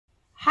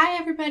Hi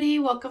everybody,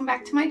 welcome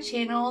back to my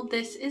channel.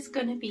 This is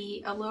going to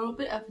be a little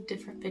bit of a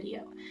different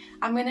video.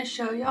 I'm going to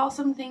show y'all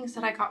some things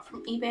that I got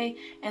from eBay,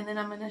 and then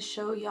I'm going to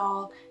show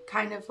y'all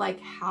kind of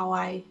like how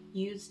I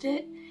used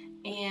it.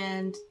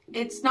 And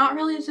it's not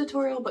really a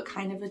tutorial, but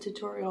kind of a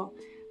tutorial.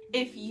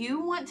 If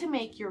you want to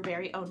make your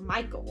very own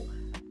Michael,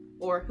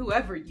 or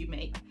whoever you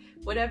make,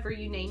 whatever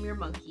you name your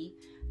monkey,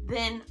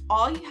 then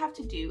all you have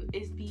to do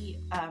is be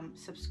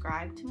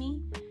subscribed to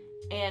me,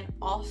 and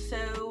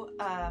also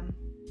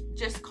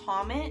just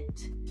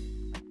comment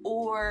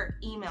or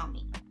email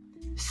me.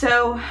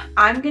 So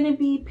I'm gonna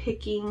be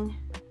picking,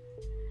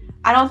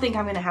 I don't think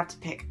I'm gonna have to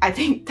pick. I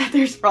think that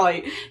there's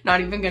probably not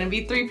even gonna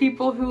be 3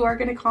 people who are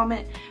gonna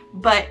comment,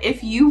 but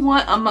if you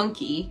want a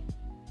monkey,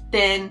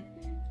 then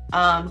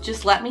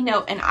just let me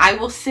know and I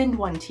will send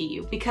one to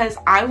you, because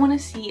I want to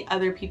see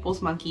other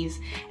people's monkeys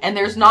and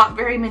there's not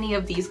very many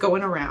of these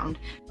going around.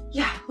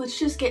 Yeah, let's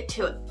just get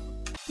to it.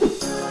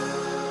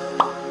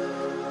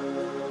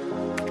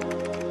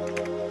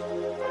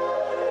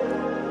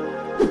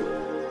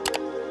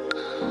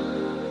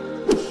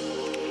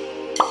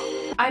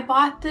 I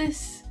bought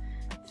this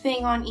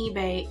thing on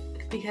eBay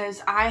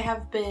because I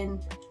have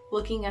been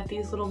looking at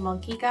these little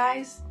monkey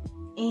guys,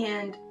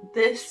 and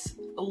this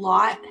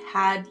lot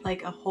had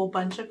like a whole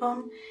bunch of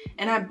them,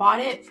 and I bought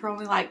it for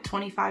only like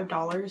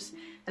 $25,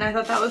 and I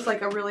thought that was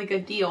like a really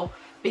good deal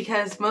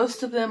because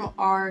most of them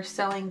are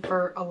selling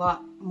for a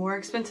lot more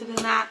expensive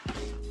than that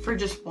for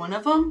just one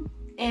of them.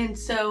 And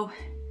so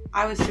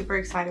I was super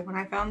excited when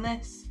I found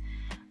this.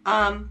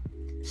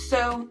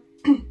 So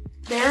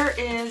there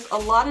is a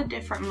lot of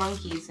different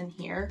monkeys in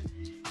here,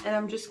 and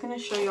I'm just going to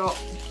show you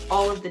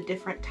all of the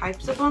different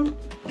types of them.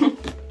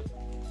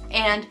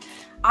 And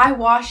I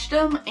washed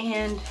them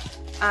and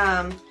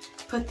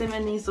put them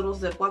in these little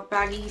Ziploc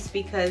baggies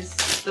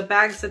because the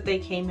bags that they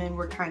came in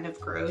were kind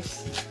of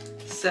gross.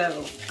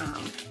 So,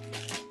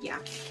 yeah.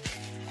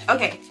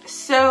 Okay,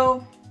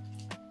 so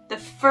the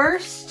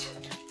first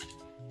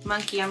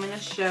monkey I'm going to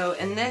show,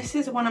 and this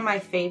is one of my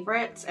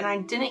favorites, and I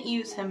didn't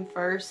use him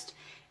first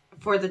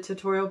for the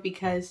tutorial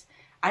because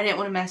I didn't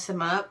want to mess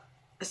him up.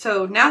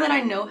 So now that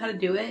I know how to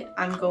do it,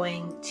 I'm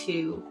going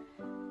to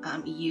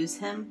use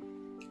him.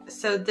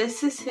 So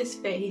this is his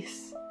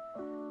face,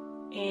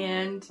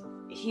 and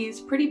he's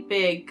pretty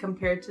big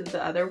compared to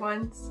the other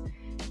ones,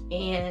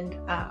 and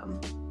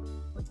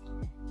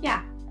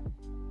yeah,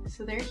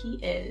 so there he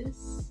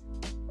is.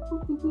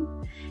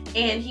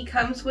 And he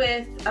comes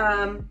with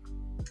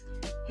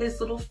his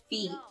little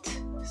feet.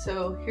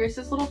 So here's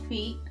his little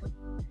feet,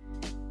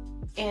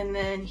 and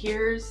then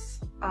here's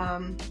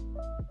the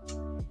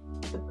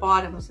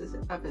bottoms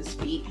of his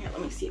feet. Here,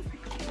 let me see if I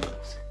can get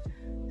those.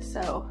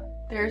 So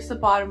there's the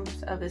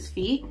bottoms of his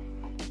feet.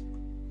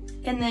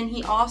 And then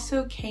he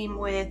also came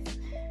with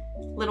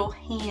little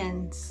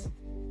hands.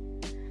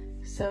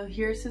 So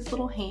here's his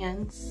little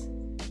hands.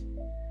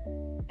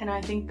 And I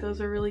think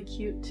those are really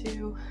cute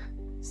too.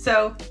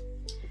 So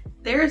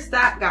there's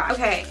that guy.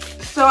 Okay,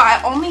 so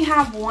I only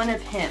have one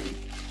of him,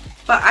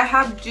 but I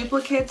have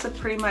duplicates of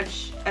pretty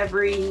much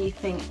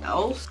everything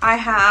else. I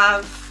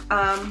have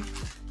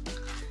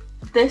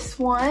this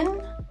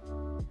one,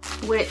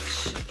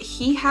 which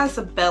he has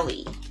a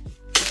belly.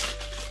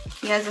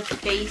 He has a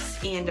face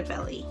and a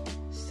belly.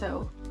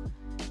 So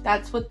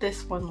that's what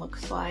this one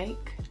looks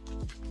like.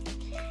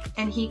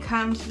 And he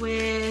comes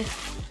with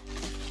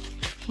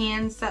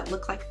hands that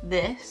look like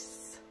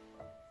this.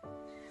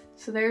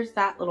 So there's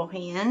that little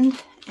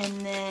hand.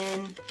 And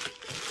then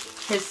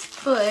his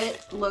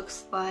foot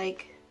looks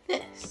like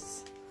this.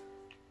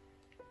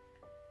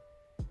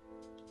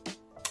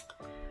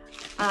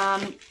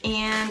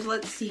 And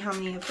let's see how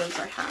many of those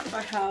I have.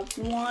 I have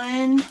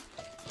one.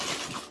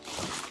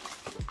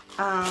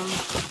 I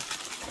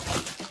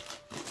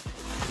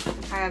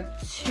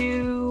have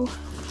 2,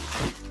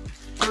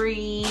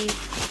 3,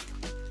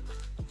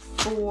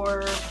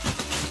 4,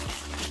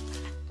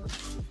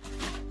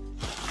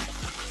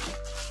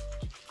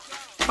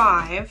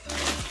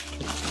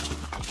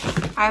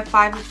 5. I have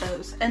 5 of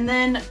those. And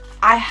then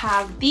I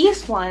have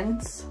these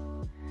ones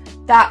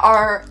that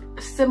are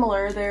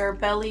similar. They're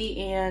belly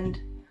and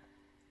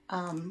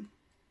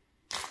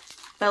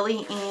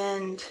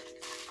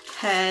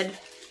head.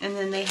 And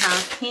then they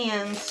have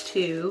hands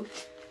too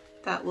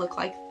that look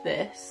like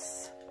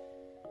this.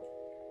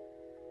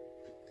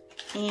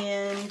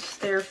 And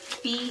their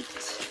feet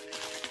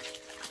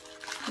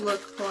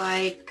look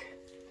like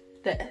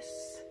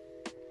this.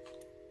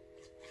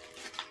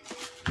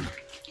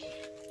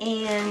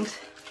 And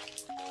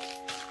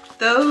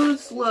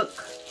those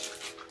look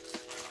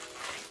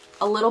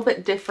a little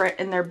bit different,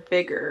 and they're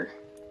bigger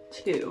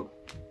too.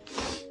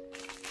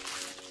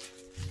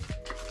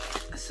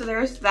 So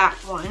there's that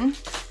one.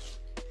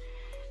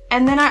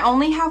 And then I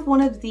only have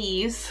one of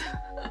these.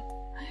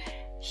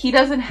 He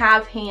doesn't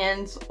have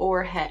hands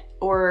or head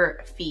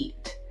or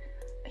feet.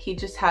 He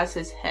just has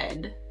his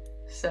head.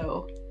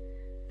 So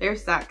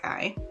there's that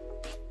guy.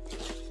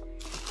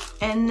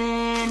 And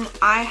then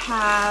I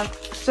have,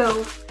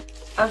 so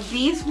of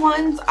these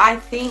ones, I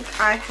think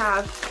I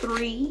have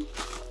 3.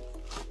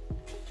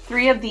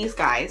 3 of these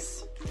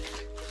guys.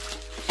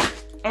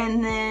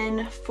 And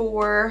then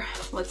for,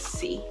 let's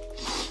see,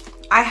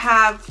 I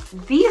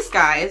have these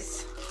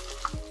guys,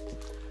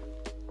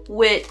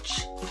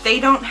 which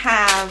they don't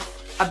have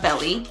a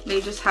belly,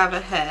 they just have a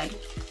head.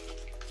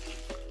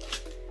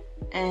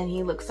 And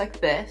he looks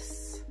like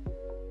this.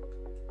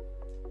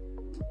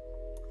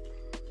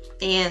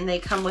 And they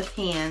come with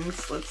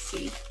hands, let's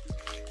see.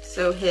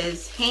 So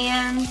his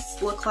hands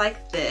look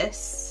like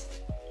this.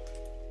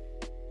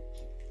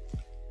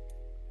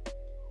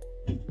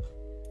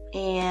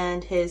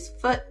 And his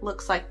foot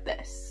looks like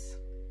this.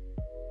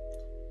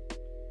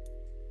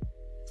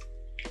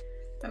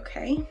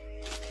 Okay.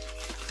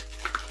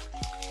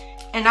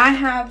 And I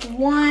have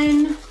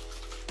 1,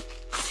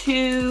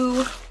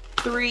 2,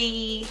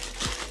 3,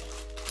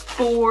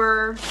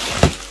 4,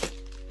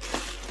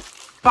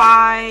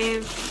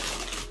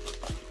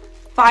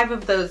 5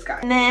 of those guys.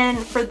 And then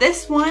for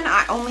this one,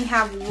 I only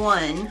have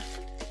 1,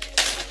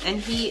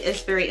 and he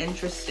is very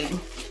interesting.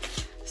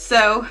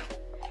 So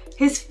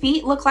his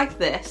feet look like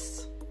this.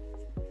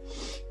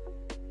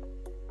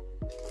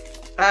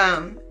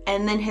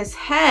 And then his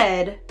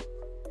head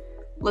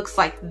looks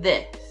like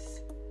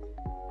this.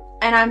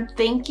 And I'm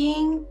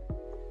thinking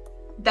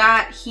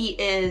that he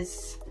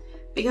is,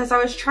 because I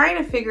was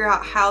trying to figure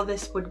out how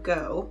this would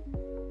go.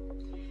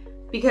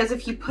 Because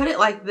if you put it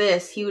like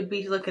this, he would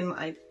be looking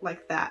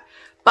like that.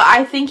 But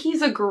I think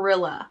he's a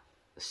gorilla.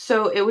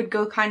 So it would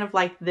go kind of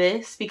like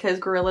this because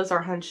gorillas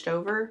are hunched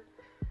over.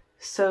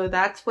 So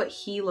that's what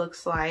he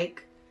looks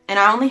like. And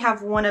I only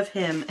have 1 of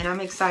him, and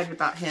I'm excited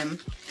about him.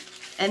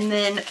 And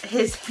then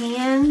his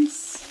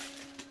hands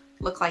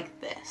look like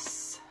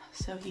this.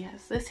 So he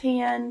has this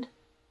hand,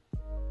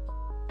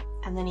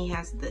 and then he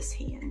has this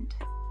hand.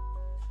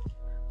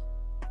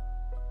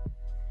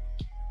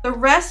 The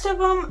rest of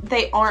them,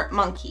 they aren't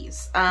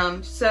monkeys.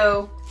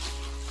 So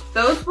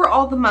those were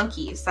all the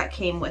monkeys that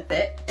came with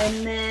it.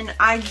 And then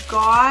I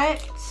got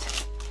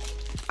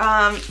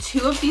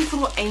 2 of these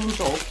little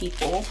angel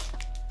people.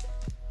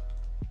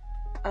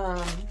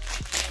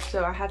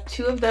 So I have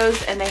 2 of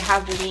those, and they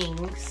have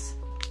wings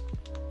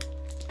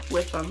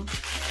with them.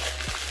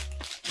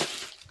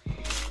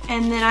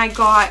 And then I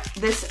got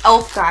this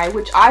elf guy,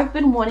 which I've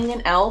been wanting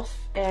an elf,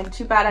 and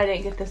too bad I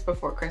didn't get this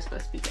before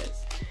Christmas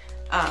because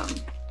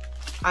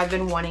I've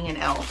been wanting an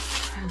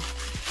elf.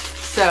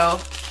 So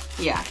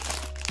yeah,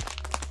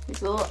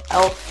 he's a little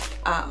elf.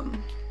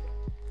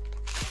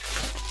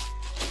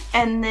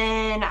 And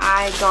then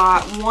I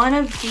got 1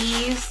 of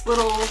these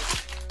little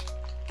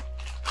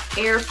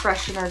air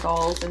freshener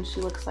dolls, and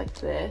she looks like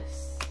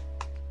this.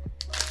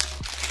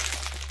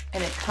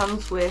 And it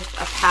comes with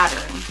a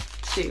pattern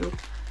too.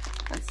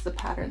 That's the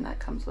pattern that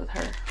comes with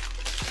her.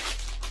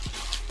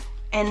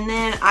 And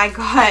then I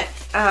got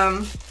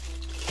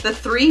the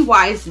 3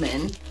 wise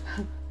men.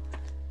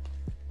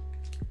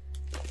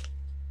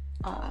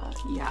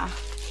 Yeah.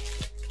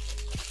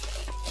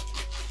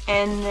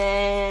 And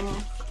then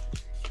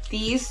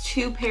these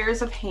 2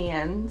 pairs of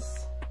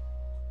hands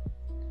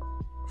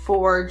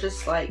for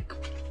just like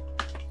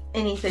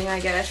anything, I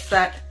guess,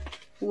 that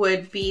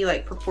would be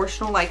like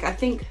proportional. Like I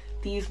think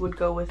these would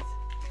go with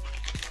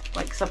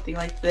like something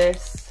like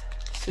this,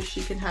 so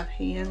she can have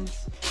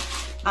hands.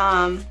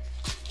 And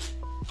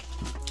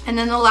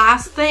then the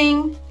last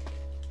thing,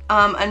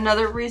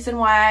 another reason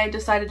why I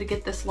decided to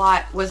get this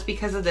lot was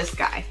because of this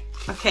guy.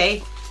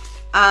 Okay,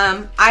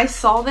 I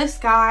saw this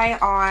guy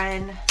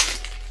on,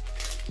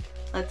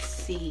 let's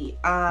see,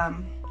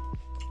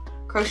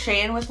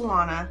 Crocheting with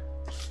Lana,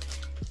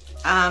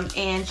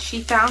 and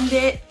she found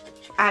it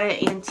at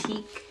an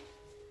antique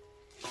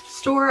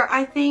store,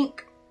 I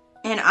think,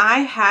 and I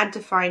had to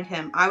find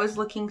him. I was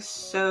looking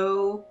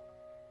so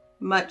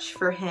much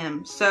for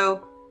him.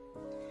 So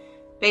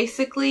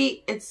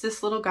basically it's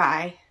this little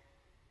guy,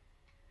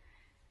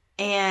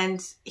 and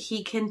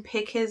he can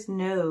pick his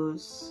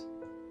nose.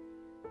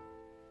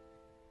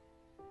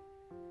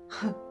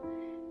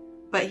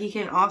 But he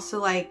can also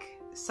like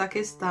suck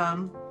his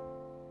thumb,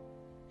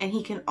 and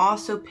he can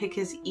also pick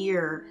his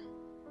ear.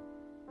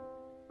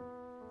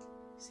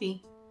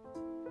 See?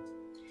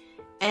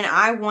 And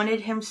I wanted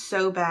him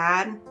so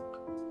bad.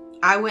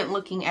 I went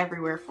looking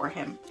everywhere for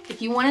him.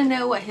 If you want to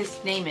know what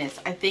his name is,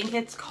 I think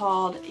it's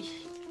called,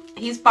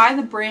 he's by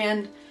the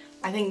brand,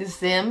 I think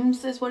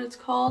Zims is what it's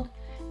called.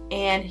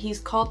 And he's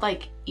called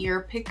like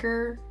Ear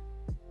Picker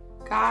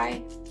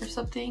Guy or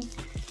something.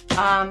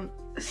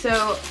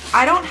 So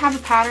I don't have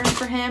a pattern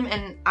for him,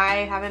 and I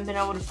haven't been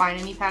able to find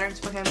any patterns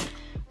for him.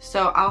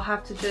 So I'll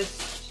have to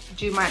just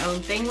do my own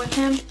thing with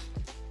him.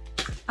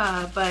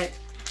 But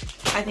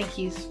I think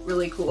he's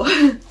really cool.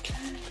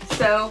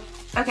 So,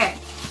 okay.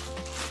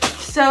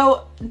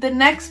 So the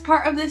next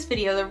part of this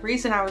video, the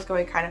reason I was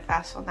going kind of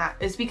fast on that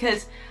is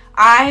because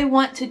I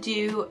want to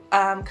do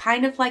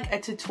kind of like a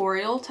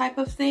tutorial type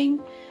of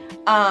thing.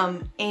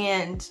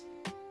 And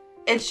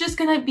it's just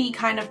going to be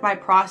kind of my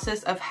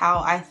process of how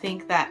I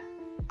think that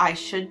I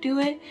should do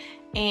it,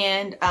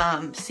 and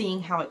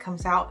seeing how it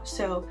comes out.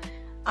 So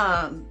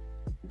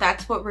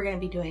that's what we're gonna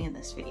be doing in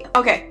this video.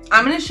 Okay,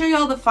 I'm gonna show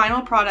y'all the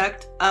final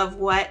product of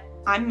what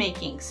I'm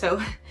making.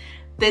 So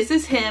this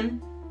is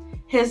him.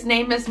 His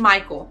name is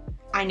Michael.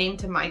 I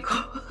named him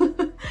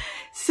Michael.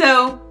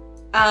 So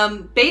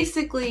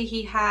basically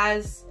he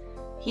has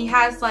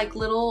like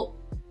little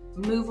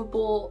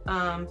movable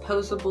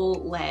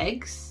posable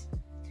legs.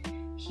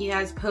 He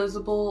has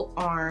posable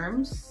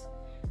arms,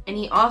 and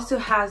he also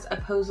has a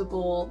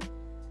posable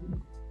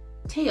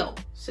tail,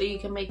 so you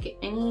can make it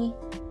any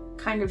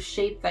kind of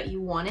shape that you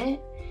want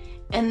it.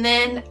 And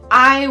then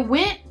I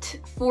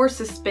went for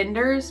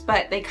suspenders,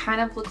 but they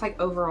kind of look like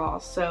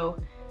overalls.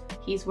 So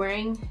he's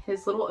wearing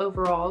his little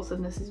overalls,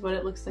 and this is what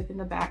it looks like in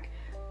the back.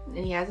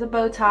 And he has a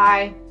bow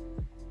tie,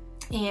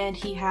 and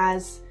he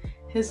has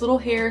his little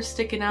hair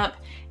sticking up.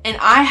 And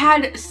I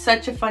had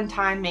such a fun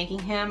time making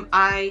him.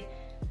 I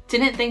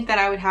didn't think that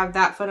I would have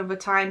that fun of a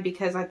time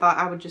because I thought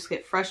I would just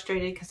get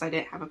frustrated because I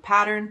didn't have a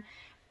pattern.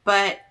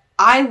 But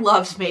I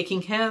loved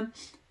making him.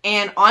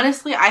 And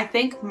honestly, I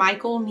think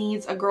Michael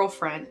needs a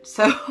girlfriend.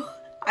 So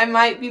I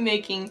might be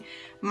making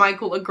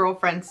Michael a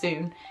girlfriend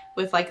soon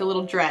with like a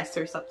little dress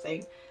or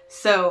something.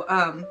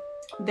 So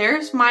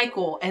there's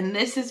Michael, and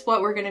this is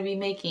what we're going to be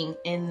making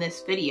in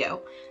this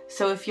video.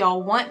 So if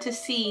y'all want to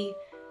see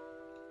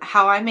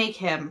how I make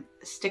him,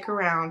 stick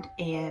around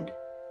and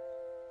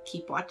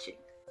keep watching.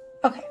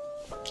 Okay,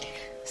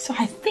 so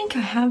I think I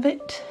have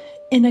it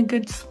in a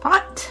good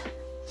spot.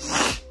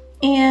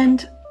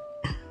 And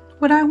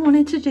what I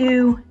wanted to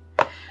do,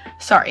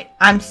 sorry,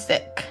 I'm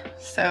sick,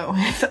 so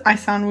I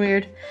sound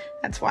weird,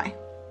 that's why.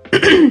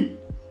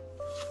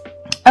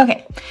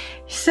 Okay,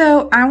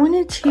 so I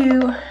wanted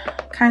to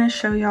kind of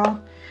show y'all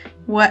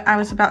what I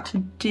was about to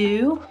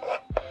do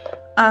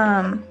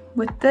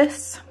with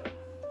this.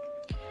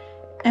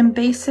 And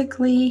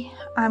basically,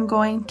 I'm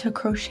going to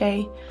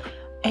crochet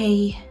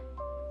a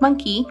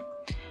monkey,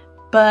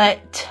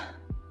 but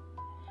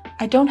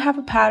I don't have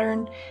a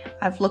pattern.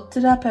 I've looked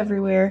it up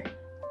everywhere,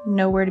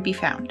 nowhere to be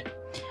found.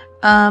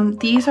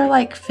 These are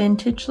like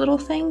vintage little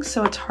things,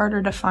 so it's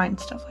harder to find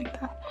stuff like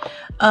that.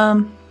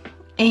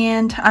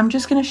 And I'm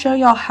just going to show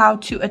y'all how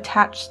to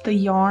attach the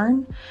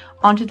yarn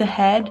onto the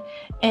head.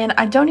 And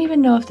I don't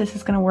even know if this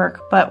is going to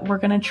work, but we're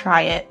going to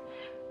try it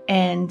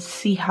and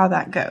see how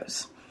that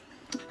goes.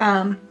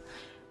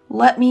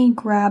 Let me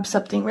grab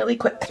something really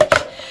quick.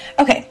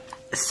 Okay,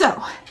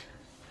 so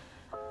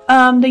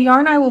the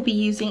yarn I will be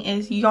using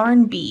is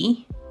Yarn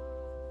Bee,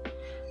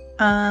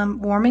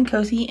 Warm and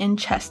Cozy in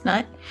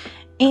Chestnut.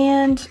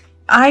 And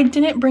I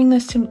didn't bring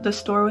this to the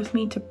store with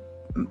me to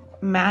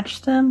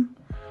match them.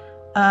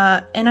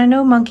 And I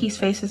know monkeys'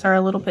 faces are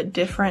a little bit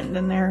different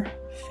than their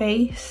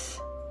face,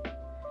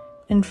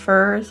 and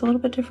fur is a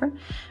little bit different,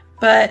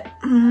 but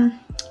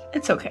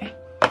it's okay,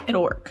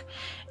 it'll work.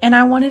 And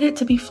I wanted it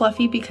to be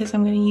fluffy because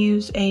I'm going to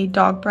use a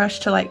dog brush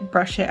to like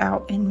brush it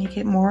out and make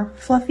it more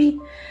fluffy.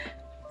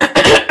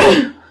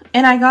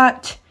 And I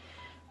got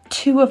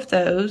 2 of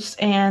those,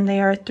 and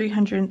they are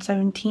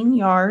 317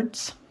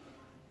 yards.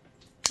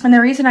 And the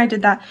reason I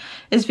did that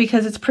is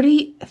because it's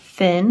pretty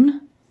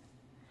thin,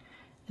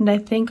 and I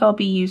think I'll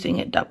be using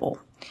it double.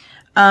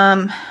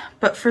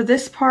 But for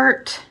this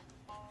part,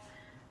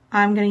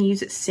 I'm going to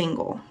use it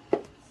single.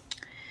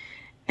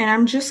 And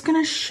I'm just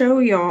going to show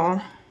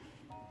y'all,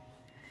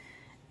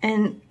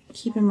 and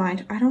keep in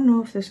mind, I don't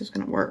know if this is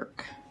going to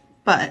work,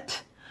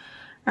 but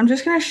I'm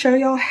just going to show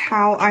y'all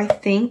how I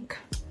think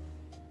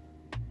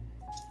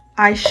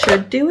I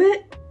should do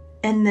it,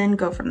 and then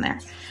go from there.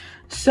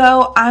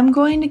 So I'm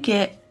going to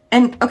get,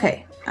 and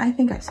okay, I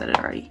think I said it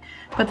already,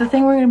 but the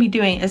thing we're going to be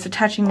doing is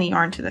attaching the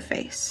yarn to the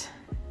face.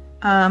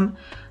 So I'm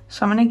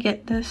going to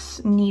get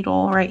this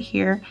needle right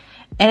here,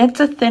 and it's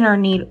a thinner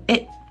needle.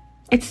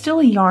 It's still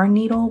a yarn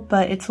needle,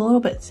 but it's a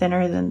little bit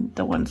thinner than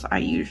the ones I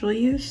usually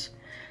use.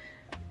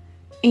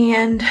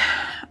 And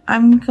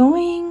I'm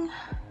going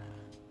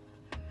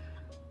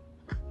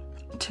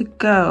to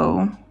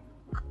go,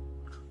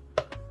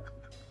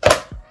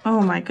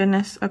 oh my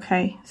goodness,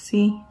 okay,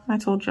 see, I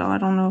told y'all I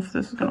don't know if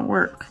this is gonna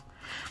work.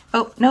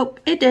 Oh, nope,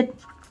 it did.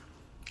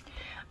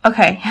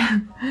 Okay,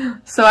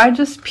 so I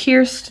just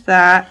pierced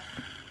that,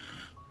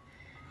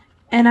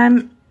 and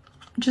I'm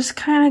just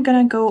kind of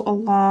gonna go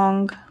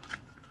along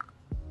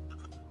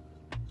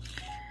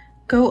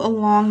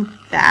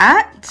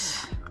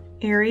that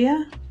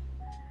area.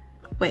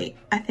 Wait,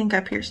 I think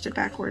I pierced it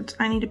backwards.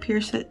 I need to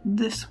pierce it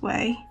this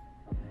way.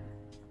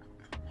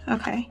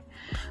 Okay,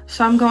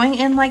 so I'm going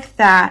in like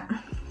that,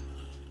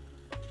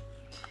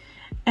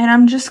 and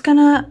I'm just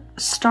gonna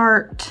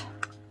start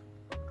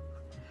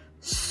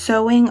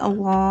sewing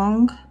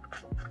along.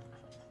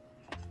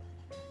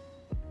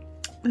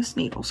 This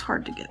needle's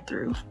hard to get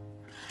through.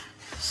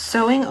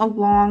 Sewing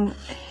along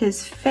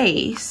his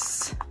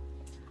face,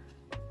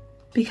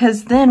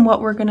 because then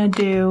what we're gonna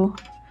do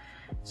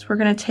is we're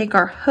gonna take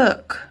our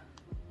hook.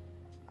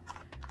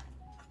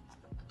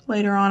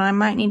 Later on, I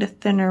might need a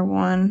thinner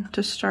one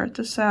to start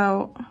this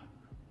out.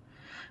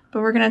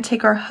 But we're going to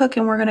take our hook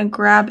and we're going to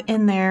grab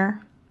in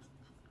there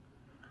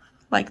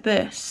like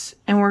this.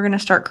 And we're going to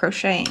start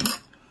crocheting.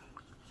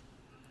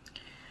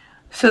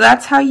 So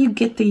that's how you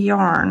get the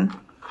yarn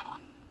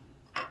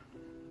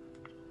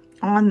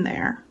on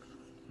there.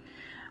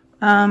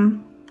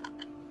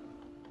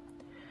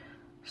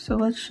 So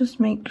let's just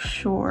make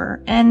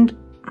sure. And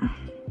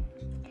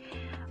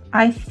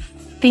I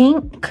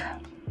think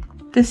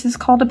this is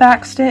called a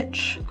back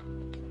stitch.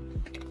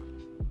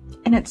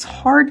 And it's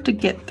hard to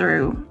get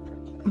through,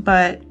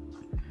 but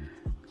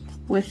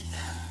with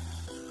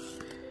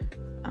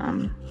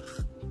a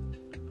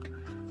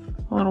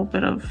little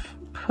bit of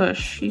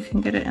push, you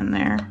can get it in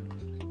there.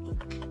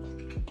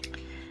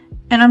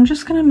 And I'm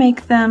just gonna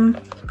make them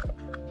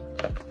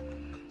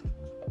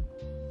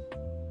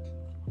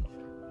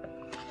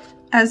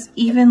as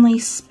evenly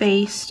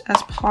spaced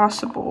as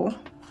possible.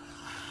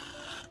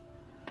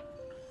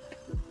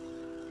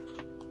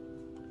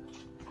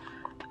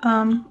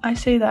 I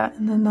say that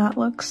and then that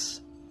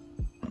looks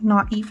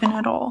not even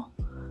at all,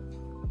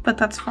 but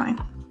that's fine.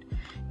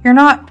 You're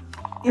not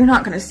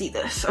gonna see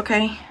this,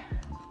 okay?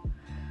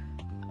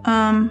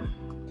 And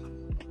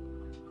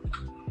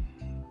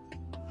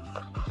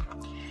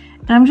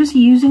I'm just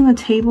using the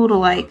table to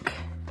like,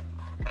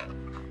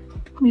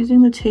 I'm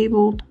using the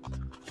table.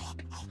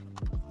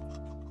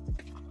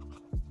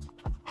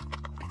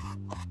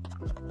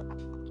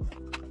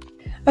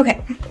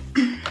 Okay,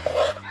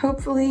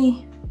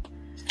 hopefully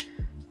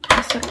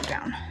I'll settle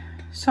down.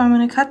 So I'm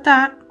gonna cut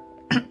that.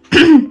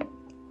 And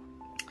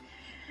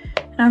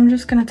I'm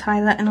just gonna tie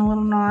that in a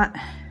little knot.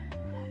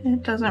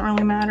 It doesn't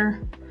really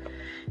matter.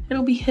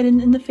 It'll be hidden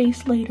in the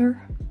face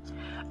later.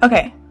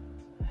 Okay,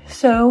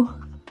 so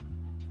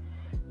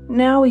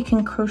now we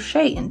can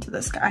crochet into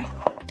this guy.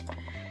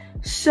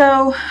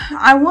 So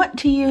I want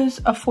to use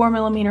a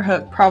 4mm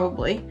hook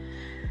probably.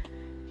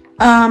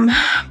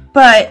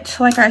 But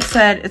like I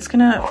said, it's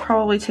gonna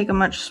probably take a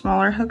much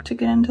smaller hook to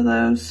get into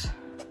those.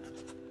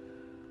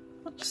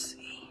 Let's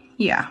see.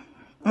 Yeah,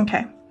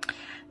 okay.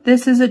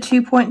 This is a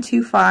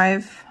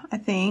 2.25, I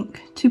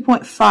think.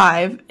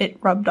 2.5, it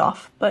rubbed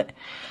off, but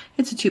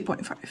it's a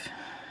 2.5.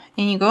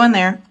 And you go in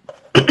there.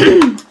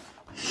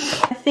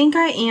 I think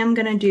I am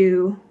gonna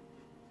do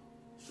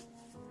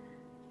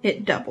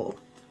it double.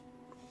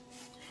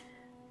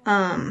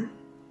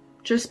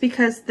 Just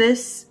because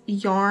this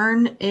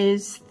yarn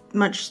is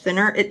much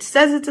thinner. It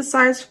says it's a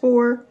size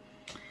 4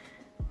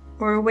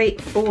 or a weight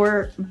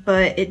 4,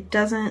 but it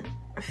doesn't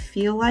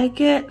feel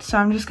like it. So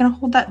I'm just gonna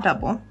hold that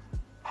double.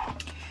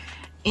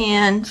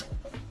 And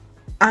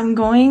I'm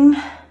going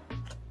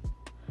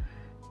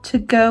to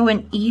go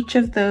in each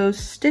of those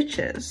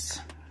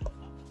stitches.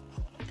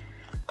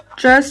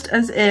 Just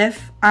as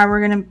if I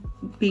were gonna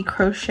be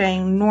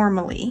crocheting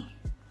normally.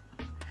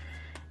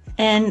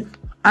 And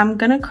I'm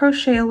gonna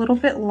crochet a little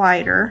bit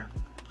lighter,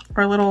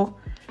 or a little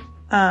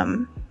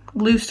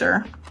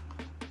looser,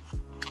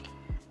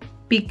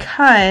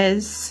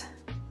 because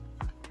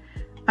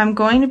I'm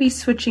going to be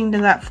switching to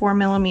that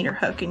 4mm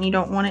hook, and you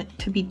don't want it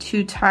to be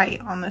too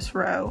tight on this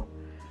row.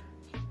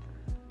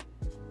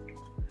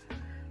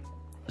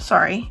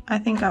 Sorry, I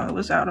think I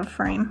was out of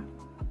frame.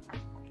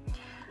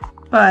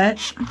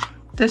 But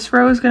this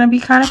row is going to be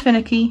kind of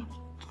finicky.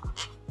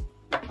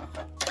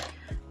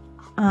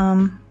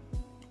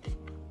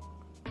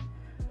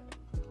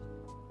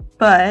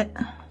 But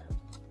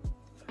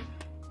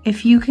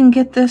if you can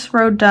get this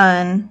row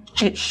done,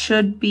 it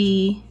should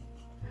be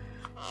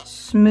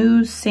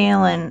smooth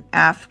sailing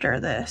after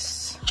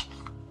this.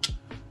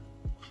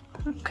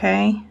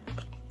 Okay.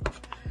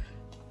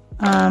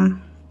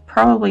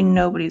 Probably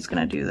nobody's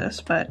gonna do this,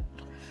 but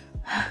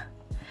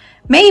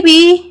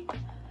maybe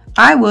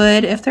I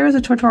would. If there was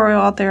a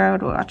tutorial out there, I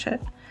would watch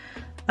it.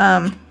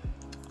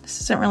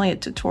 This isn't really a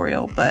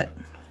tutorial, but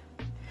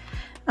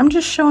I'm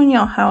just showing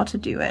y'all how to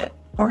do it,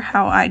 or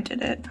how I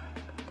did it.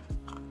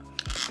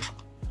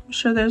 I'm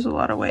sure there's a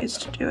lot of ways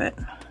to do it.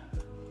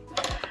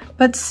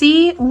 But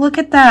see, look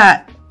at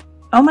that.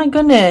 Oh my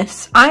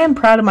goodness, I am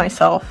proud of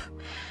myself.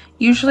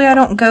 Usually I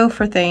don't go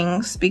for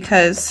things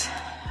because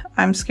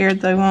I'm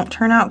scared they won't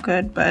turn out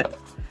good, but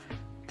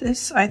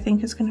this I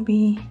think is gonna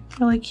be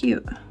really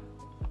cute.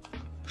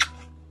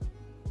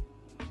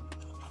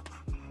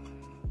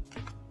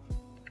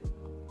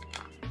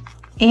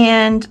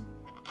 And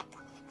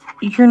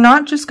you're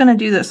not just gonna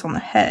do this on the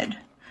head.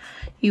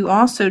 You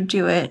also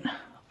do it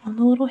on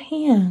the little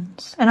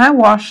hands. And I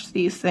washed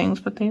these things,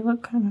 but they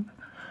look kind of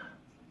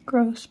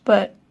gross,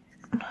 but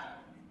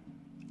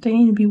they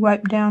need to be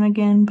wiped down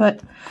again.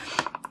 But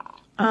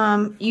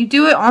you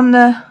do it on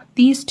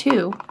these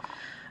two.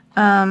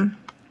 And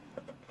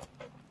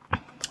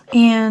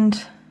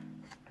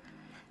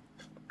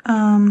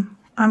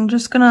I'm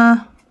just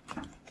gonna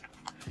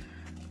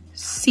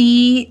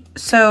see.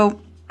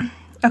 So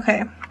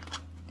okay,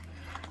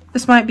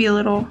 this might be a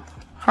little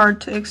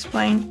hard to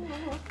explain,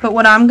 but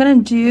what I'm gonna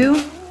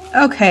do,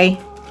 okay,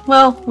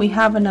 well, we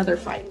have another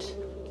fight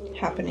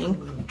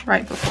happening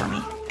right before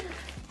me.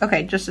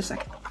 Okay, just a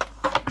second.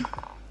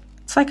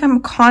 It's like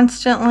I'm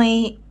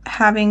constantly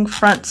having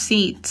front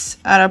seats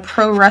at a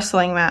pro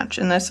wrestling match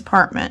in this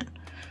apartment.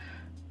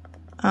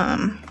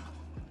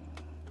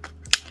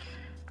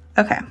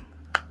 Okay,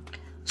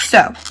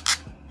 so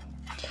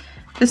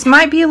This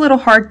might be a little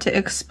hard to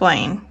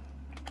explain,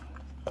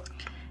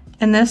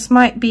 and this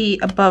might be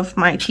above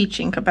my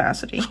teaching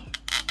capacity,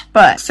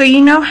 but so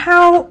you know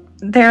how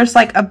there's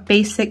like a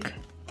basic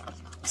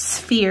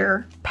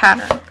sphere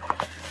pattern.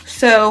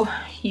 So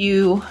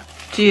you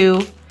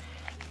do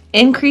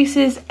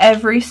increases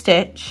every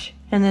stitch,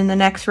 and then the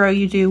next row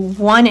you do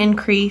 1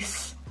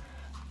 increase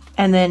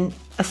and then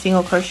a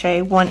single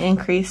crochet, 1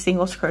 increase,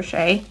 single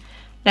crochet.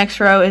 Next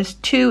row is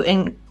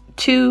 2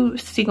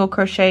 single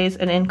crochets,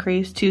 an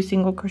increase, 2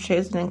 single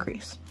crochets, an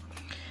increase.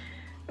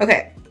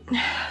 Okay,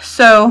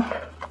 so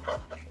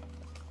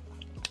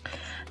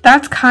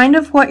that's kind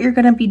of what you're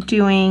going to be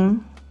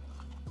doing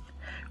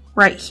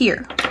right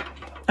here.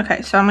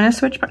 Okay, so I'm going to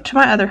switch back to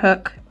my other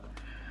hook.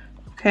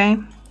 Okay,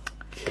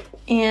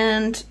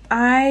 and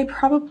I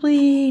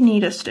probably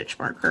need a stitch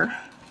marker.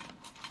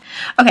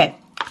 Okay,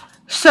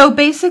 so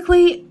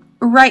basically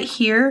right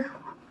here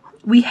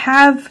we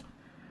have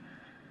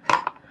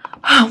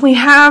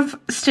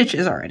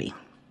stitches already,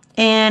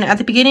 and at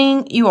the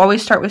beginning you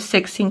always start with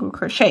 6 single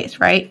crochets,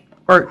 right?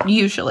 Or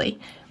usually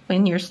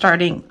when you're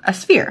starting a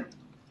sphere.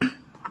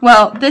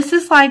 Well, this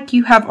is like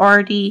you have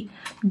already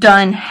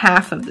done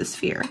half of the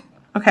sphere,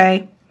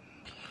 okay?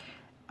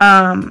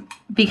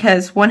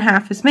 Because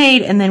 1/2 is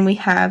made, and then we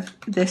have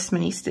this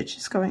many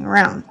stitches going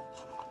around.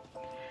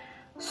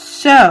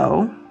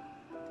 So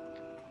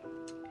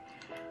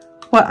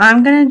what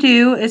I'm gonna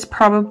do is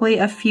probably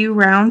a few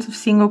rounds of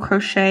single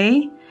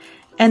crochet,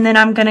 and then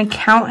I'm gonna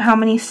count how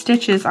many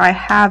stitches I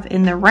have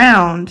in the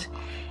round,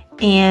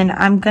 and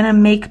I'm gonna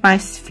make my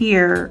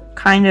sphere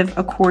kind of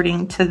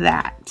according to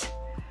that.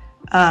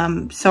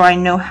 So I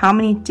know how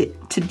many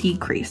to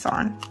decrease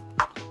on.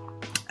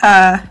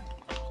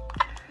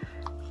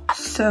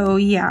 So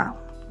yeah,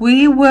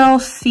 we will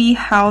see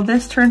how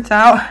this turns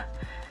out.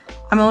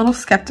 I'm a little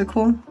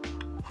skeptical.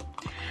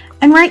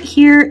 And right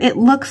here, it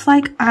looks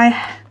like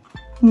I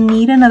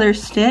need another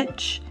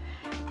stitch.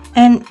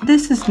 And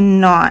this is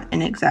not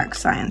an exact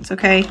science,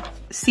 okay?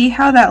 See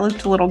how that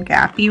looked a little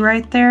gappy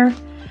right there?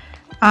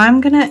 I'm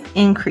gonna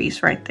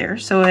increase right there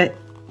so it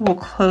will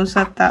close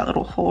up that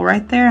little hole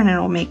right there, and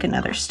it'll make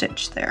another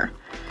stitch there.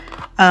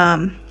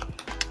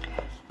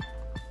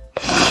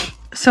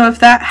 So if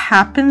that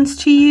happens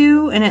to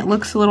you and it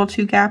looks a little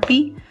too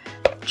gappy,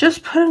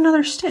 just put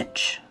another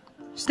stitch.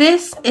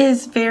 This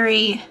is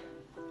very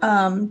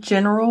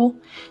general,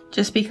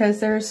 just because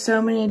there's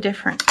so many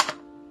different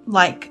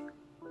like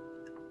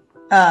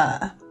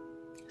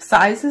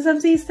sizes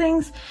of these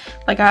things.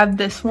 Like I have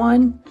this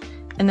one,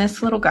 and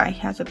this little guy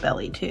has a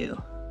belly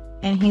too,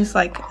 and he's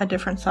like a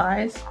different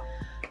size.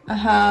 I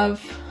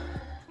have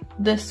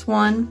this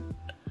one,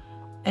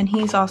 and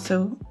he's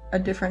also a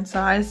different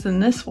size than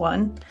this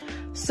one.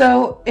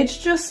 So it's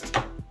just,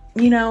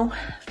 you know,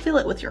 feel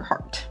it with your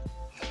heart.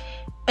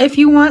 If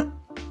you want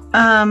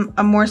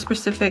a more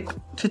specific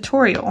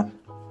tutorial,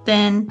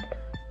 then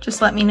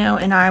just let me know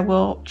and I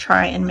will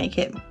try and make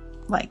it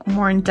like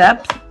more in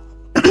depth.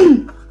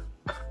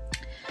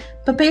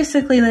 But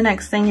basically the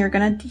next thing you're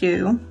gonna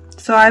do,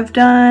 so I've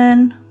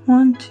done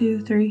 1,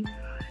 2, 3,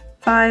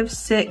 5,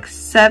 6,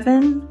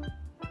 7,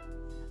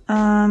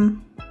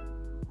 1,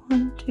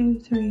 2,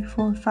 3,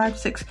 4, 5,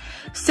 6,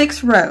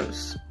 6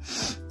 rows.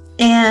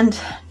 And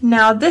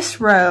now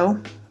this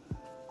row,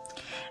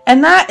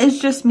 and that is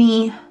just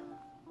me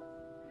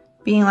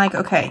being like,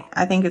 okay,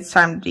 I think it's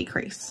time to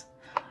decrease.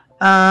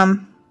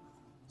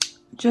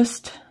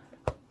 Just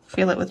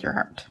feel it with your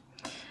heart.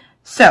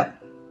 So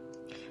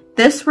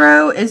this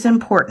row is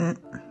important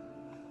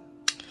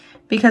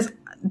because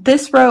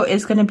this row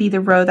is going to be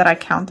the row that I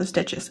count the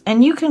stitches,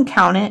 and you can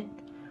count it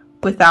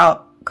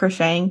without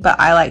crocheting, but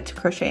I like to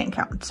crochet and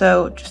count.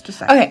 So just a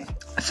second. Okay,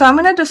 so I'm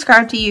going to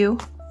describe to you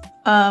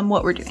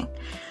what we're doing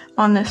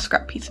on this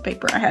scrap piece of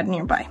paper I had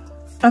nearby.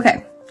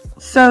 Okay,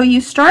 so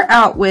you start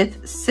out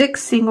with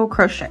 6 single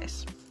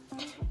crochets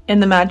in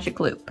the magic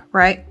loop,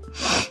 right?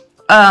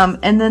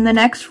 And then the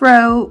next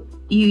row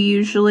you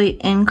usually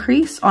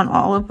increase on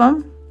all of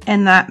them,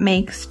 and that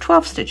makes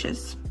 12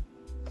 stitches.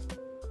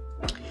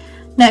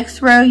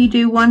 Next row you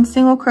do 1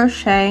 single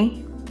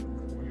crochet,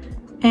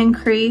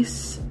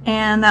 increase,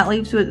 and that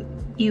leaves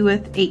you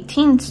with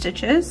 18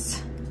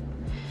 stitches.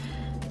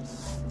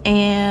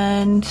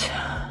 And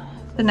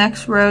the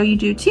next row you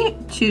do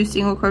 2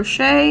 single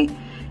crochet,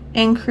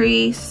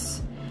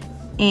 increase,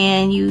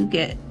 and you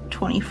get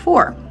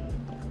 24.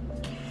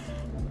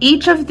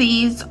 Each of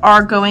these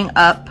are going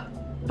up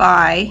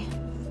by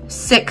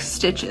 6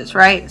 stitches,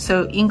 right?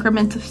 So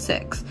increments of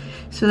 6.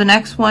 So the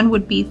next one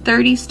would be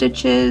 30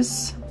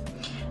 stitches,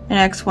 the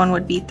next one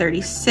would be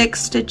 36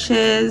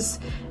 stitches,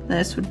 and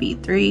this would be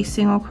 3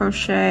 single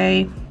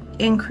crochet,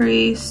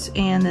 increase,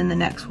 and then the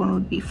next one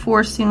would be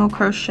 4 single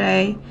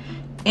crochet,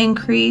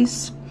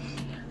 increase.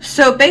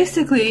 So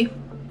basically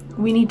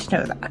we need to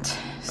know that.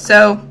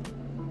 So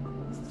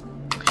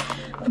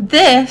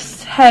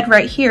this head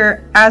right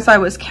here, as I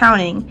was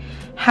counting,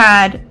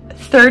 had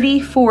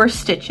 34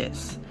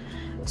 stitches.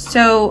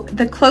 So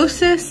the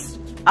closest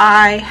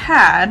I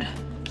had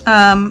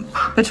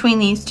between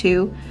these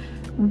two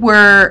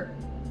were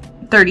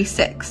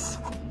 36.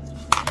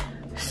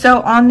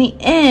 So on the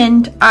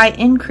end, I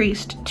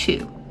increased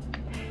 2.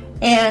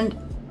 And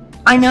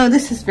I know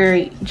this is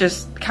very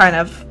just kind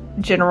of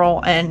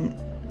general,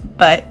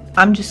 but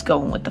I'm just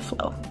going with the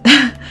flow.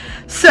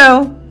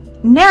 So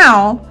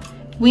now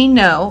we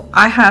know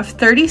I have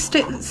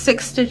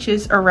 36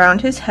 stitches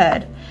around his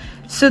head.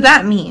 So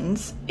that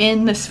means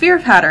in the sphere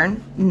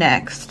pattern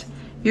next,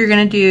 you're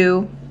going to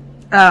do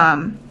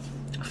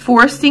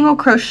 4 single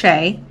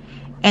crochet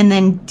and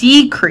then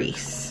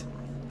decrease.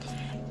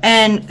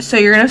 And so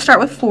you're going to start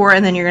with 4,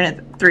 and then you're going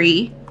to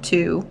 3,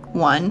 2,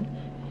 1,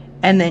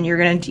 and then you're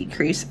going to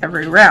decrease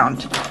every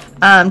round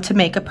to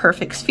make a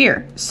perfect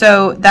sphere.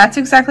 So that's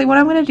exactly what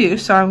I'm going to do.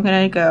 So I'm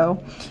going to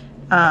go,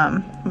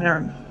 I'm going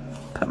to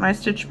put my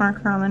stitch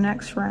marker on the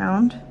next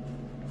round.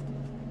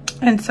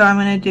 And so I'm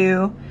going to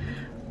do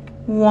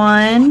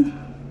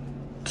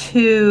 1,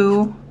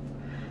 2,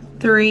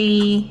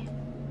 3,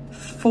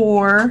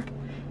 4,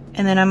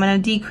 and then I'm going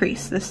to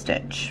decrease the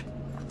stitch.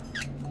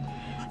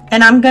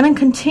 And I'm going to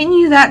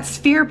continue that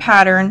sphere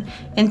pattern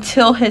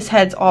until his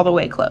head's all the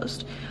way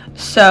closed.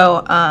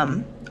 So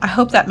I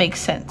hope that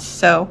makes sense.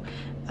 So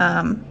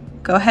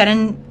go ahead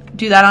and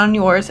do that on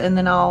yours, and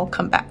then I'll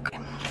come back.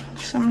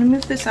 So I'm going to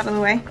move this out of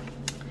the way.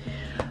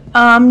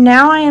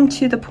 Now I am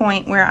to the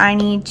point where I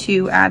need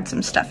to add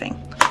some stuffing.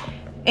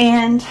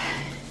 And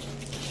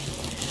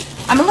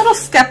I'm a little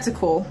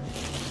skeptical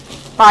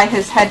by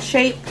his head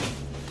shape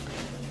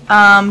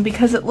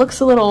because it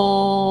looks a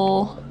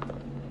little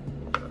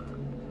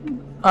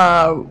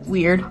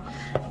weird,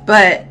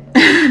 but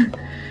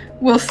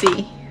we'll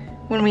see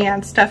when we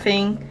add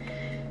stuffing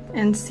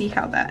and see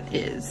how that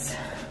is.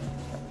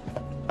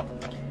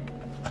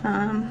 So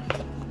I'm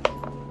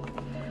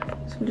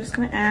just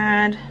going to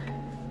add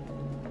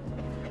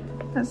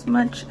as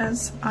much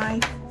as I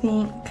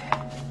think,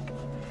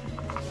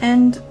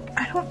 and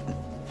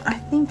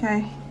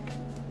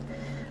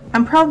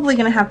I'm probably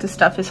gonna have to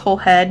stuff his whole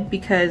head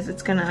because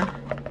it's gonna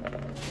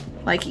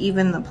like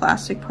even the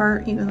plastic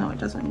part, even though it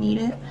doesn't need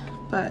it,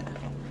 but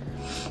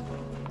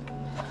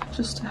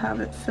just to have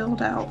it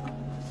filled out.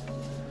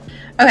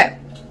 Okay,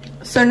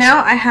 so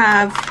now I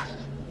have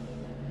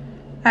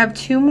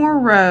 2 more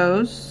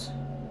rows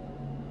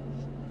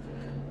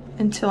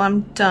until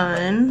I'm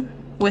done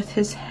with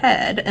his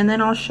head, and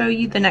then I'll show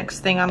you the next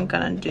thing I'm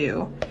gonna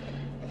do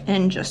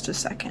in just a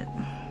second.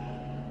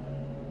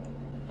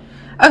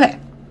 Okay,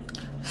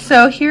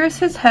 so here's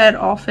his head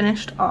all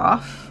finished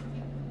off.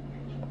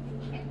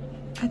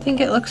 I think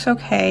it looks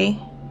okay.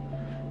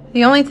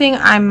 The only thing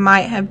I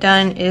might have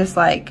done is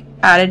like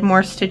added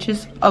more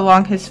stitches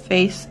along his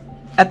face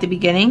at the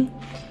beginning,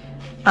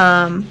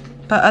 but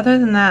other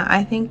than that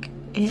I think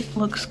it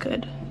looks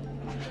good.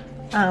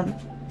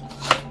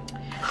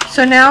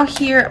 So now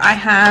here I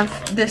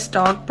have this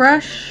dog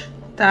brush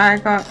that I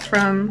got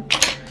from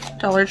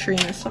Dollar Tree,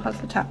 and it still has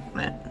the tap on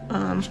it.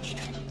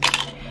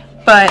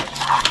 But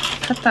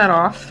cut that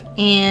off,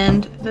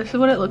 and this is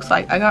what it looks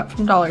like. I got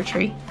from Dollar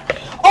Tree.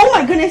 Oh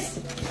my goodness!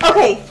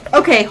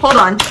 Okay, hold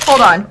on.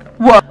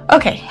 Whoa.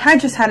 Okay, I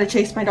just had to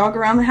chase my dog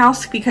around the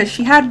house because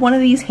she had one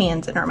of these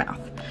hands in her mouth.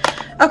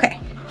 Okay.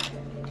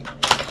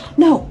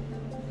 No.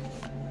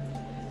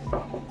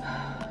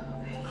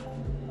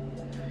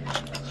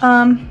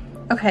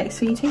 Okay,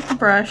 so you take the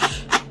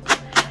brush.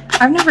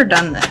 I've never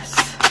done this.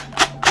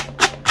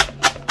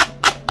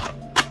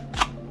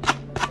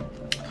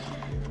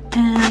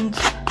 And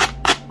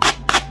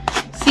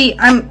see,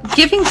 I'm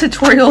giving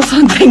tutorials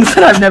on things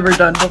that I've never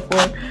done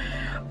before.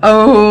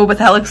 Oh, but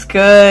that looks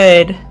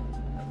good.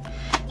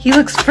 He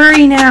looks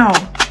furry now.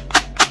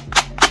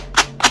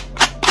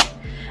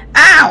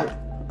 Ow!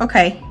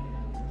 Okay.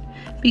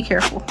 Be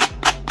careful.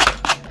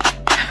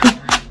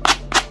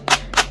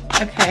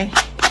 Okay.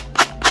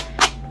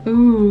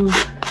 Ooh.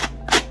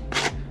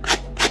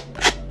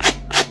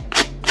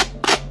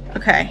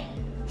 Okay.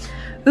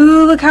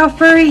 Ooh, look how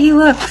furry he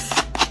looks.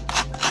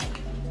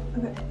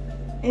 Okay.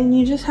 And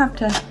you just have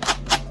to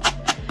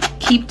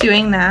keep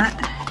doing that.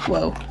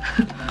 Whoa.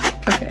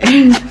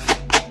 Okay.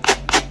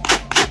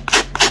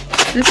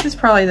 This is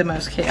probably the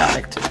most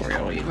chaotic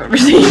tutorial you've ever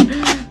seen.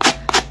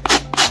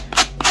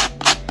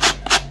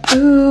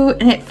 Ooh,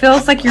 and it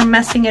feels like you're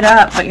messing it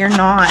up, but you're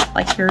not.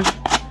 Like you're...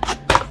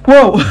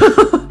 Whoa!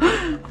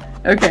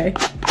 Okay.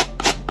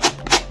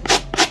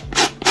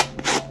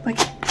 Like,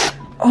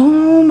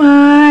 oh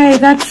my,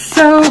 that's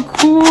so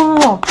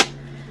cool.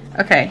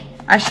 Okay,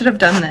 I should have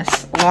done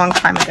this a long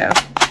time ago.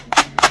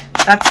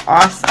 That's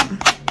awesome.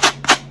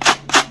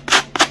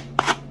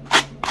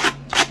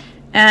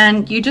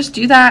 And you just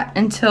do that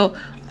until,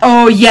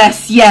 oh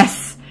yes,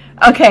 yes.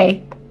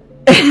 Okay.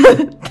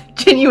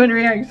 Genuine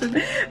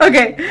reaction.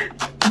 Okay,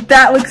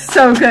 that looks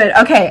so good.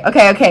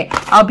 Okay.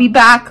 I'll be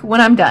back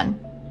when I'm done.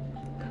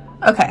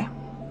 Okay.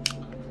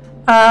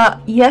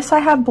 Yes, I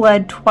have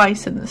bled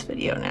twice in this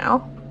video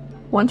now.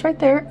 Once right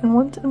there and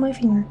once in my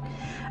finger.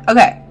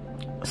 Okay,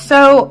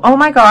 so, oh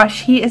my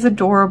gosh, he is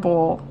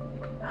adorable.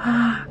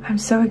 I'm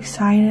so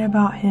excited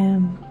about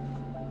him.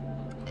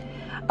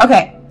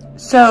 Okay,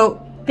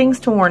 so things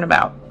to warn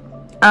about.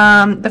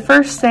 the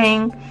first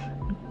thing,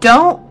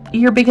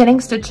 your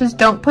beginning stitches,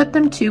 don't put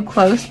them too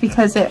close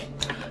because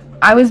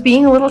I was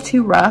being a little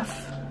too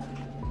rough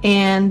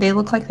and they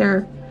look like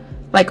they're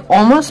like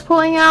almost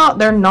pulling out.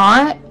 They're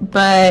not,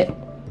 but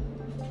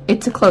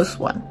it's a close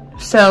one.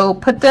 So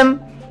put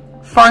them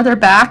farther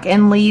back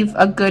and leave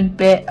a good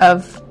bit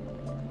of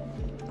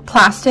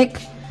plastic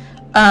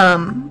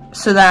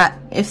so that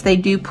if they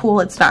do pull,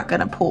 it's not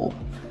gonna pull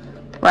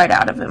right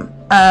out of them.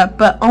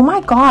 But oh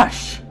my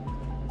gosh,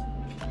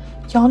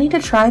 y'all need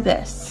to try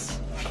this.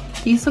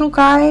 These little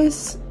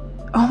guys,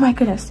 oh my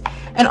goodness.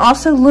 And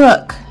also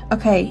look,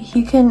 okay,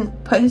 he can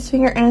put his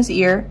finger in his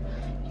ear,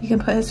 he can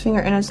put his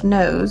finger in his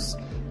nose,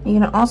 he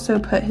can also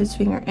put his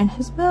finger in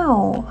his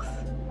mouth.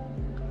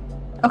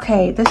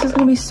 Okay, this is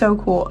gonna be so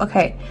cool.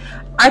 Okay,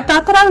 I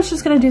thought that I was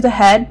just gonna do the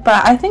head,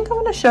 but I think I'm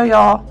gonna show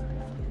y'all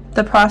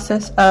the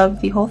process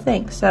of the whole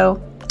thing. So,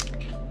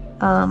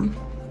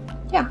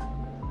 yeah,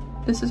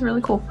 this is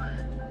really cool.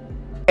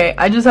 Okay,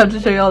 I just have to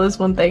show y'all this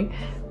one thing.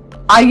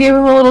 I gave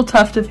him a little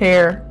tuft of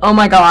hair. Oh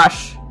my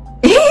gosh,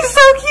 he's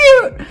so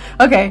cute.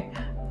 Okay,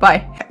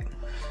 bye.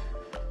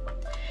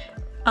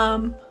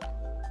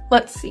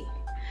 Let's see.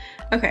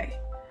 Okay,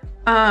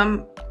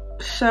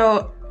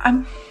 so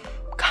I'm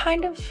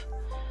kind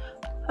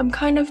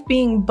of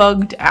being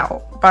bugged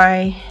out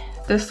by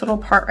this little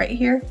part right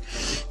here.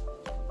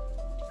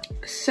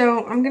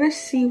 So I'm gonna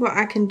see what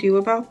I can do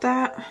about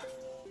that.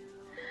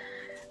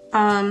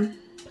 I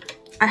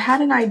had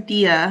an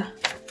idea.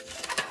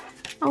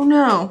 Oh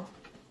no.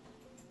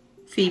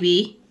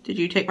 Phoebe, did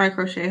you take my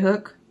crochet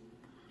hook?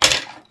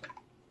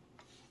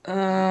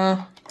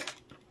 Oh,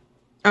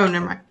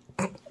 never mind.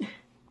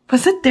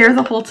 Was it there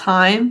the whole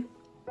time?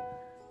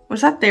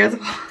 Was that there the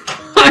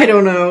whole I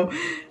don't know.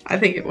 I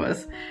think it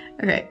was.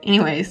 Okay,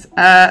 anyways,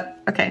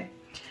 okay.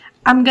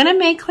 I'm gonna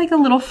make like a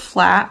little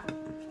flap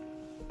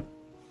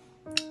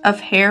of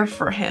hair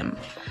for him.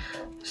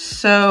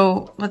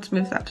 So let's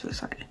move that to the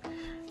side.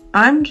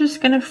 I'm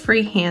just gonna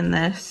freehand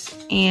this,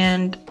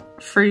 and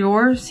for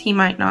yours, he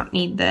might not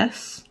need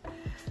this.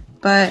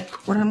 But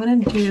what I'm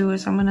gonna do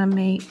is I'm gonna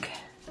make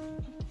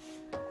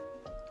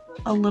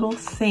a little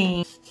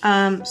thing.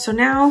 So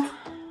now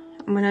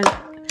I'm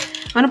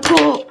gonna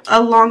pull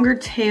a longer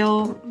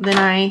tail than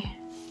I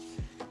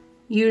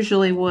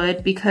usually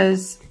would,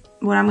 because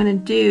what I'm gonna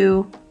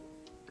do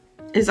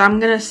is I'm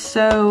gonna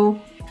sew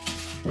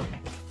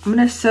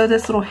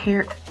this little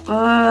hair.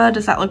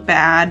 Does that look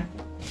bad?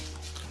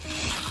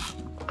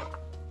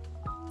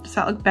 Does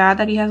that look bad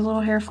that he has a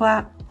little hair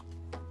flap?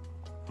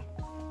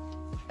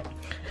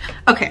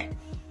 Okay,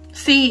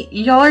 see,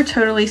 y'all are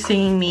totally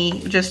seeing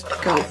me just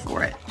go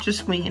for it,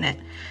 just winging it.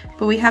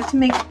 But we have to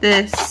make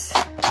this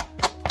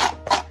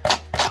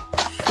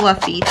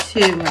fluffy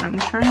too, and I'm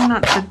trying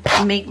not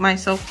to make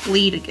myself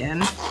bleed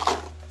again.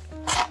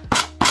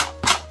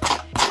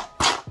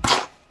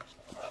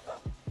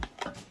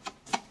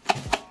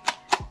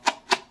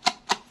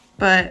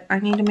 But I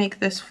need to make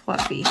this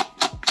fluffy.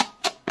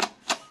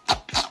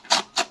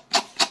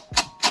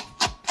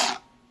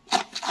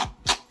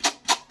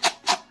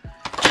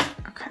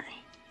 Okay,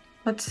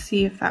 let's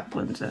see if that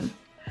blends in.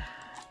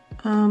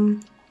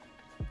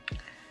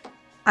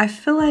 I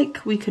feel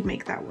like we could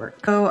make that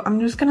work. So I'm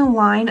just gonna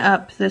line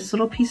up this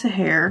little piece of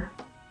hair.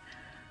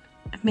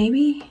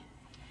 Maybe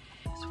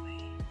this way.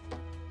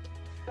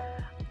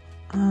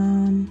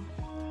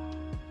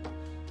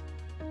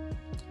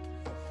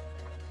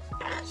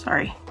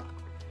 Sorry.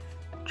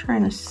 I'm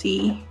trying to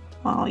see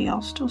while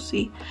y'all still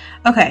see.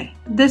 Okay,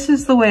 this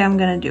is the way I'm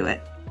gonna do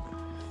it.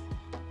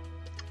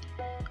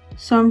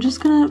 So I'm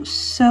just gonna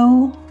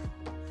sew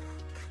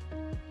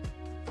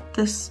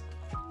this.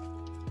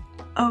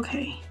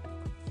 Okay.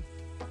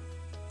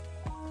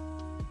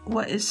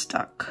 What is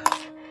stuck?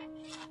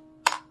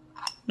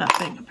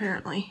 Nothing,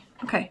 apparently.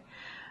 Okay.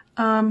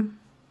 I'm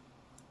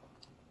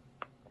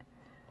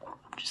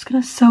just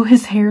gonna sew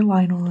his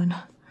hairline on.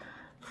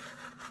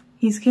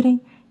 He's getting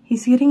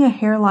a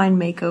hairline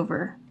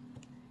makeover.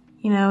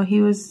 You know,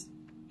 he was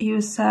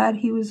sad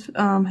he was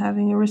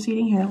having a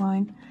receding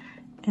hairline,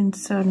 and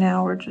so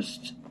now we're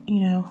just, you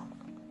know,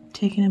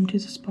 taking him to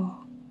the spa.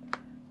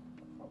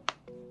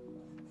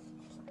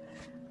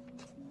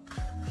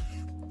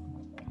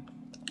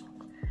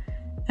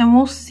 And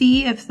we'll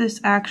see if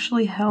this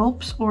actually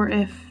helps or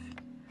if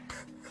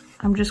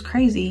I'm just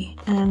crazy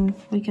and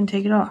we can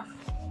take it off.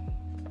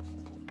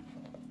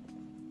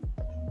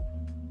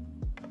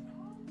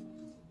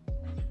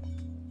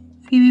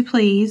 Phoebe,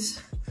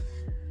 please.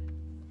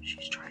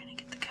 She's trying to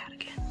get the cat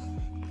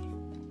again.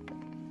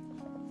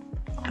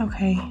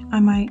 Okay, I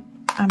might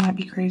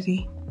be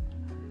crazy.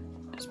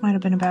 This might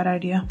have been a bad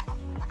idea.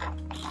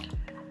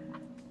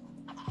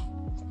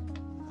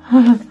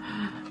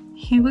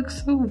 He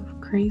looks so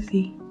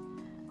crazy.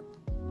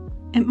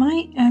 It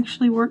might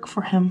actually work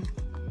for him.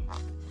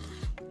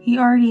 He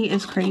already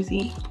is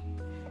crazy.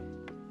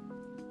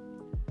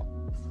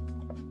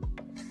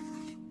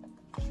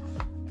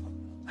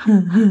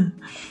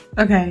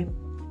 Okay,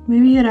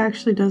 maybe it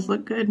actually does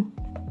look good.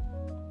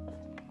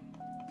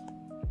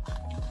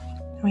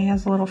 He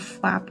has a little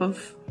flap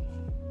of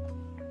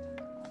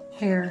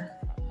hair.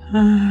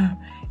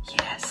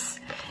 Yes.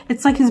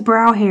 It's like his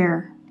brow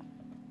hair.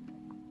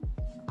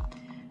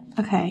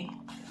 Okay.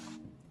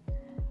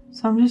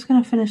 So I'm just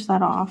gonna finish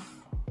that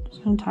off.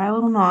 Just gonna tie a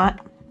little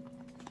knot.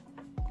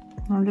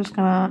 I'm just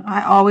gonna,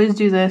 I always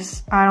do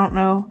this. I don't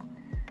know.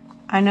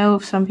 I know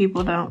some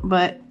people don't,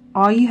 but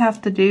all you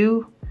have to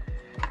do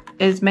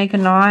is make a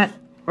knot,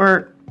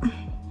 or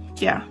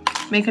yeah,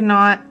 make a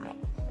knot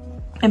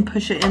and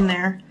push it in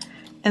there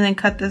and then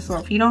cut this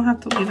off. You don't have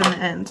to leave in the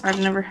ends. I've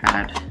never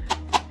had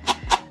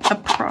a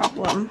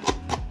problem.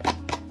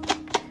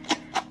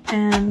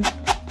 And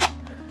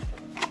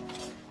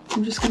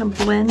I'm just gonna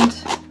blend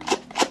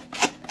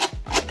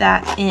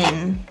that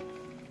in.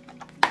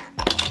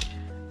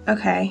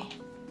 Okay.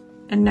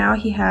 And now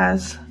he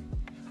has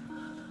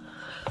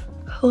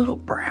a little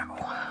brow.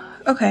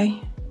 Okay.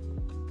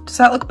 Does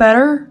that look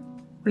better?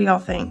 What do y'all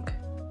think?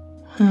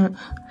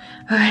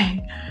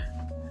 Okay.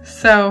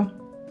 So,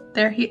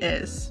 there he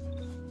is.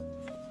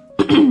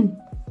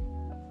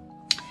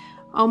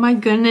 Oh my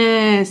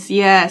goodness.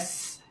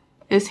 Yes.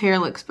 His hair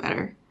looks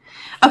better.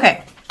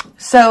 Okay.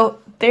 So,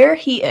 there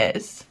he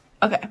is.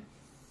 Okay.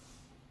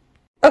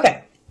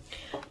 Okay.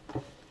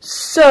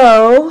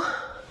 So,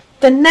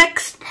 the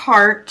next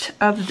part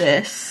of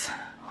this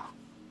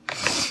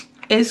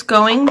is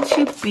going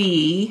to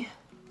be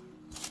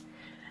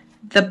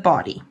the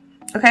body.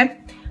 Okay,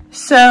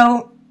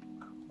 so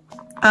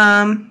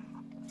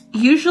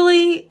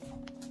usually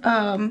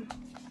the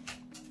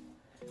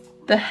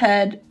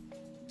head,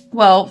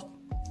 well,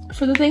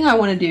 for the thing I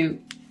want to do,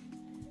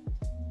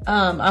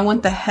 I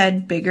want the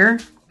head bigger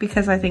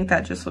because I think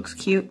that just looks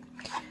cute.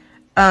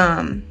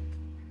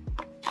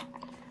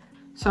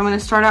 So I'm going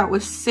to start out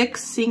with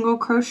 6 single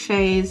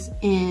crochets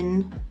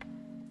in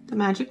the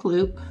magic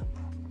loop.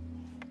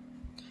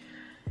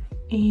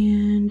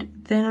 And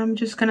then I'm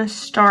just going to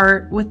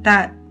start with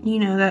that, you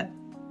know, that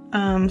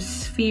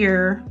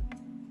sphere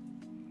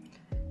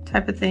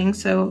type of thing.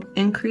 So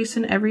increase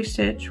in every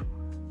stitch.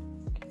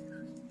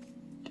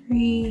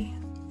 3,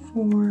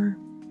 4,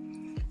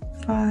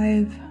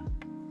 5,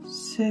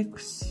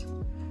 6,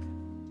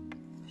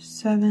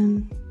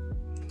 7,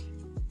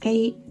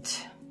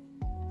 8,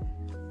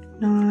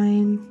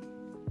 9,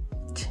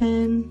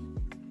 10,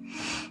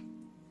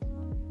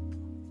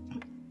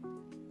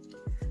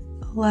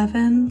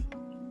 11,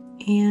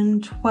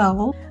 and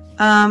 12.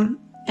 And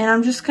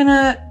I'm just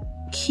gonna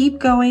keep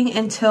going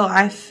until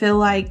I feel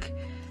like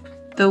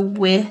the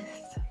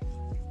width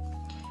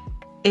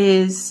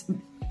is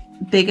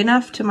big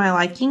enough to my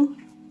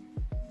liking.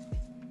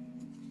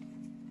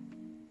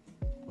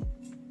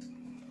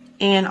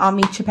 And I'll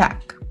meet you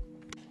back.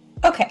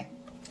 Okay,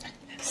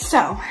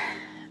 so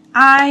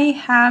I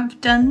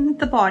have done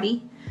the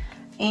body,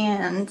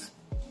 and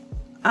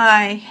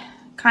I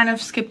kind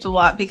of skipped a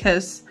lot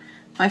because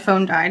my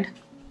phone died,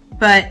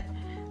 but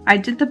I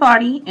did the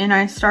body and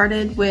I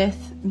started with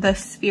the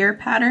sphere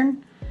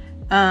pattern,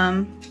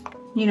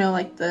 you know,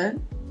 like the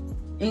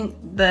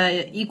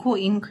equal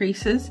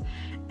increases,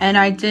 and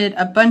I did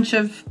a bunch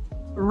of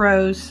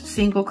rows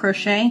single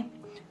crochet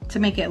to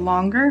make it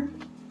longer,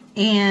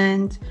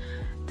 and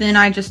then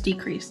I just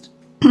decreased.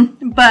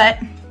 But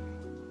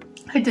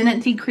I didn't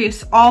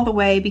decrease all the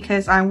way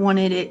because I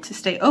wanted it to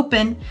stay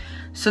open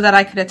so that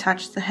I could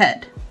attach the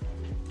head.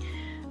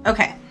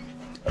 Okay,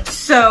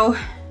 so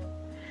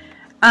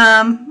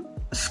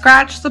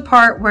scratch the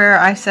part where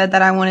I said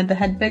that I wanted the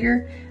head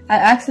bigger. I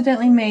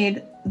accidentally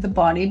made the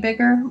body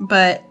bigger,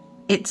 but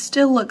it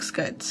still looks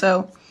good,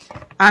 so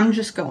I'm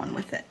just going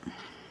with it.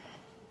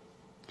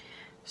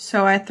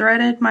 So I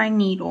threaded my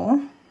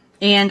needle,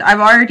 and I've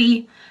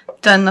already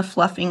done the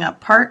fluffing up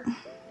part.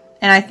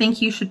 And I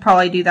think you should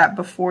probably do that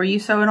before you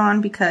sew it on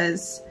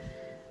because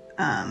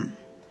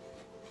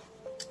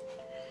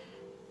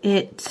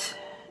it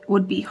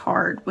would be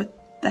hard with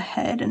the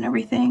head and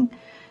everything.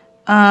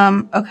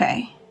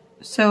 Okay,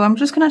 so I'm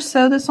just going to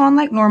sew this on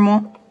like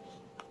normal.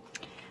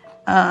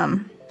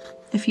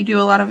 If you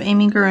do a lot of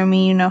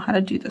amigurumi, you know how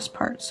to do this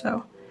part.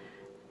 So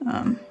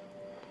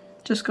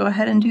just go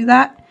ahead and do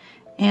that,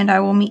 and I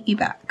will meet you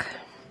back.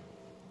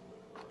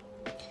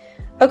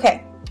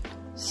 Okay,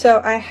 so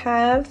I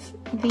have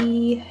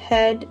the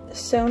head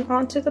sewn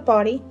onto the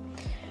body,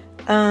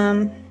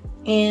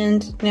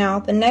 and now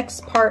the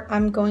next part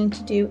I'm going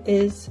to do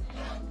is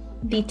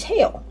the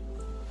tail,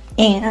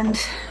 and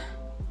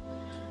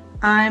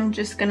I'm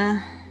just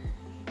gonna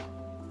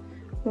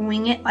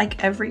wing it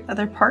like every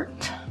other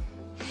part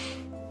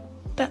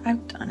that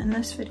I've done in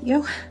this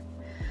video.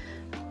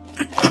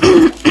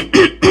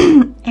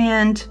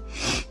 And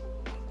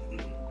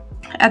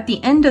at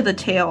the end of the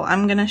tail,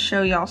 I'm gonna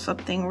show y'all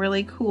something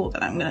really cool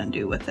that I'm gonna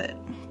do with it.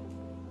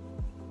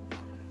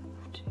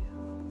 2,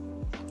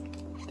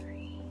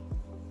 3,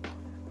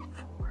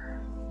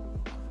 4,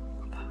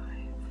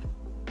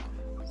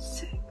 5,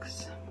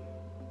 6.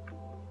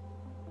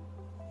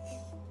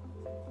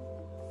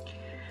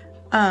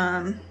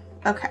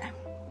 Okay.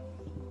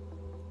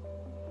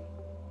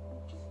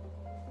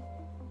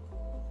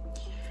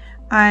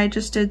 I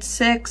just did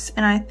 6,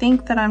 and I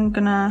think that I'm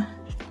gonna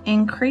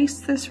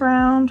increase this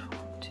round.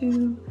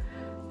 2,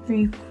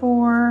 3,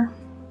 4,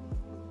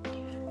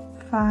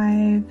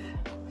 5,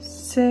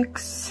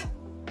 6,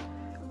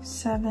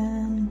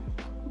 7,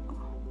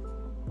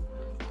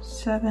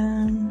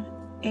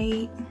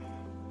 8,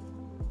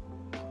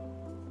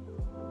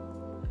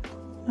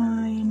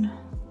 9,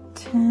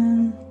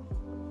 10,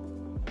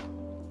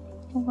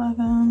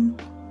 11,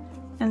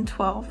 and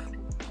 12.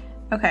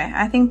 Okay,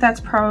 I think that's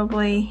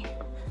probably,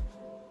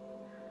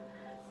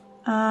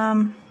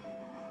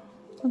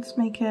 let's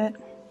make it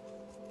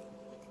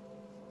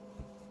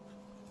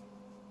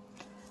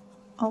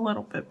a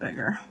little bit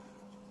bigger.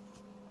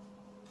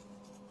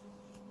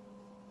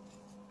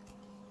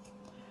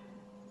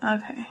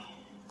 Okay.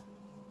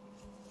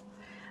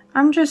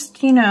 I'm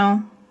just, you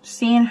know,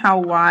 seeing how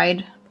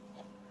wide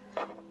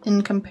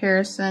in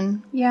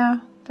comparison. Yeah,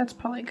 that's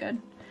probably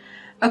good.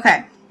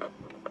 Okay.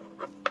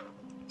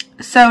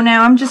 So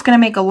now I'm just going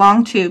to make a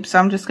long tube. So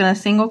I'm just going to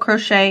single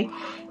crochet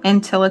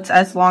until it's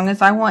as long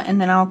as I want, and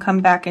then I'll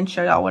come back and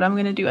show y'all what I'm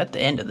going to do at the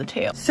end of the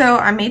tail. So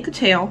I made the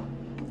tail,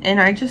 and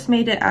I just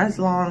made it as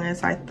long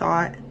as I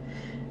thought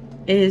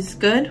is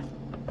good.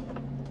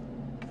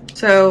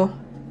 So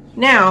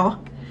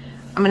now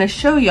I'm going to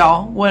show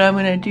y'all what I'm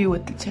going to do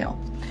with the tail.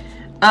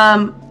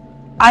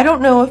 I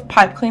don't know if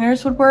pipe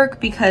cleaners would work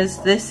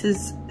because this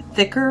is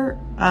thicker,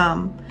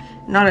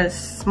 not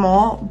as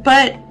small,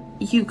 but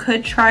you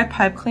could try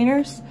pipe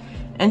cleaners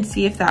and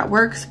see if that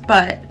works.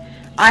 But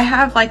I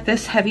have like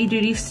this heavy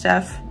duty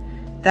stuff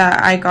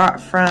that I got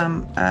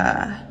from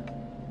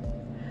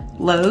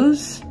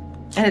Lowe's,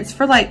 and it's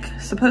for like,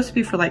 supposed to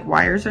be for like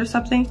wires or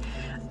something.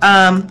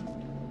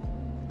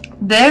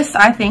 This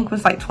I think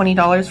was like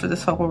 $20 for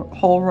this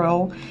whole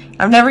roll.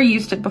 I've never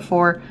used it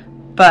before,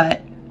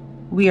 but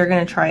we are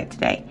gonna try it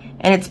today.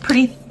 And it's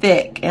pretty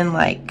thick, and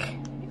like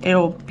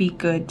it'll be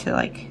good to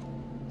like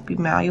be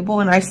malleable.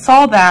 And I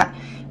saw that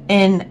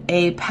in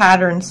a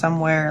pattern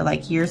somewhere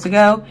like years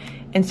ago,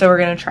 and so we're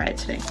gonna try it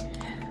today.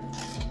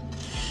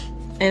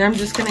 And I'm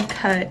just gonna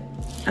cut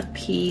a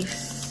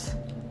piece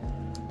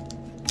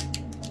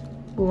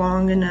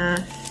long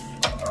enough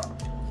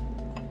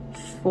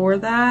for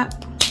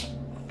that.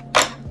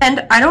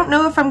 And I don't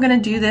know if I'm gonna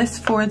do this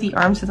for the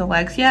arms and the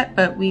legs yet,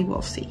 but we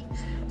will see.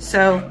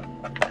 So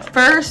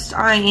first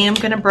I am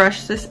gonna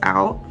brush this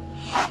out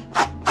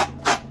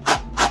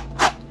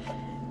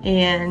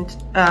and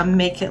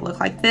make it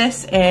look like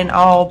this, and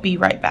I'll be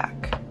right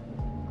back.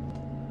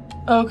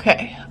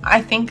 Okay,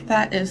 I think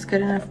that is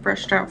good enough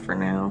brushed out for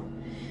now.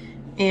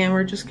 And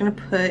we're just gonna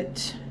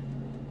put,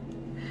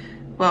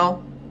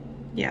 well,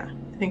 yeah,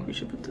 I think we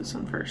should put this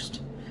on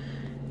first.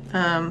 So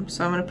I'm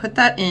gonna put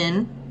that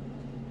in.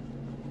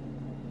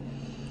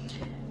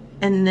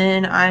 And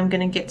then I'm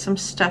gonna get some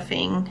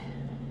stuffing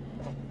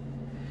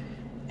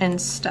and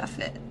stuff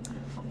it.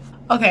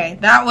 Okay,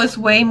 that was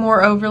way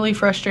more overly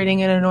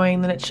frustrating and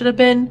annoying than it should have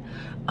been.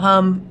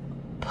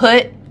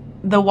 Put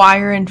the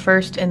wire in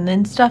first and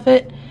then stuff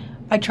it.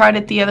 I tried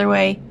it the other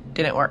way,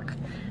 didn't work.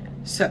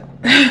 So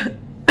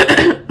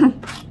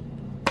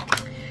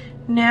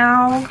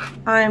now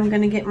I'm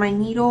gonna get my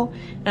needle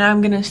and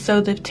I'm gonna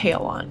sew the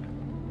tail on.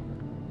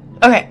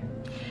 Okay,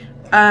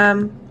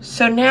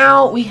 so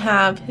now we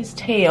have his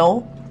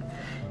tail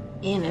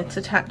and it's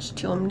attached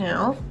to him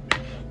now,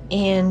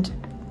 and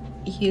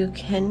you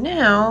can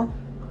now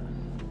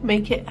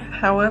make it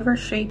however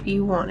shape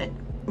you want it.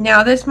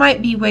 Now this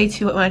might be way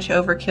too much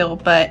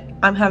overkill, but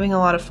I'm having a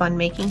lot of fun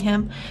making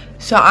him.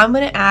 So I'm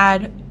gonna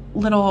add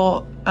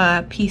little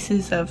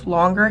pieces of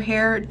longer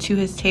hair to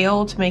his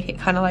tail to make it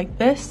kind of like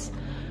this,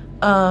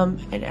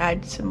 and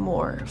add some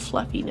more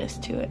fluffiness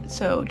to it.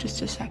 So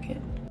just a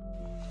second.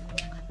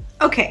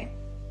 Okay,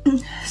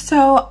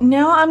 so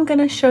now I'm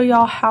gonna show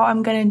y'all how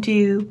I'm gonna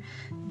do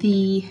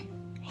the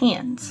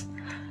hands.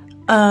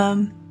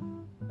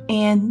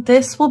 And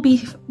this will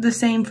be the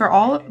same for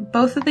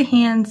both of the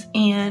hands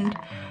and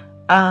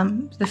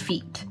the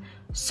feet.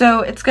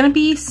 So it's going to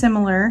be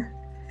similar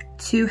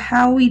to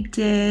how we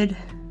did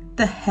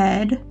the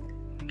head.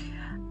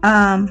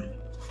 And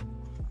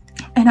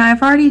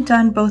I've already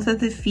done both of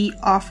the feet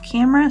off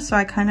camera, so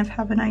I kind of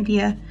have an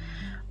idea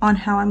on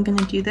how I'm going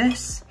to do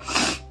this.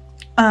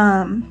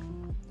 And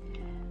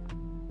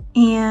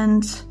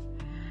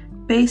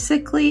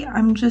basically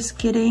I'm just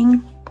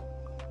getting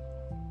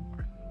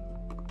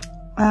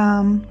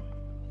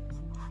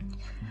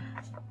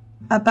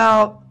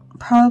about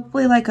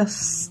probably like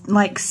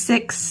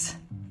 6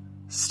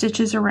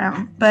 stitches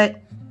around,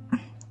 but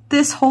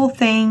this whole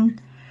thing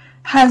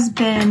has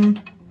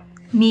been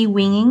me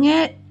winging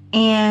it,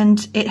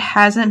 and it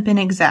hasn't been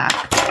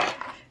exact,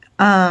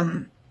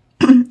 and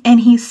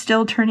he's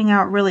still turning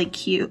out really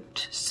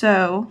cute.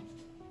 So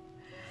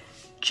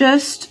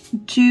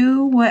just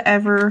do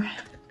however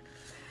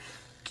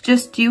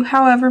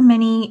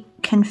many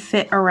can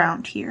fit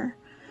around here.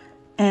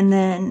 And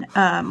then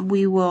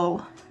we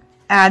will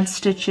add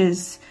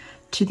stitches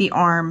to the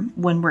arm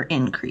when we're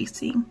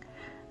increasing.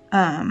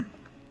 And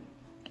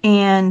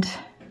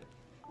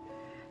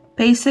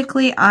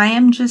basically I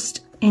am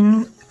just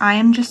I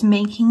am just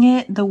making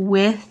it the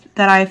width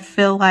that I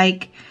feel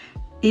like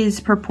is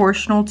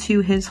proportional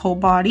to his whole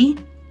body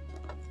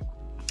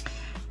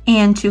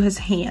and to his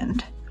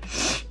hand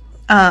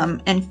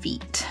and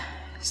feet.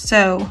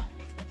 So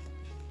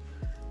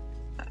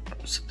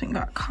something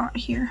got caught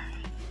here.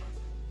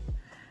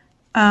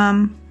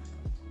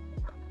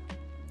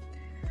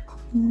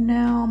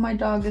 Now my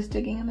dog is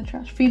digging in the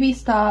trash. Phoebe,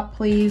 stop,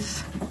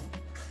 please.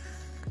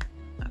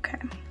 Okay.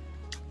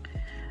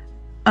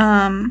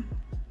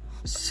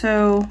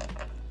 So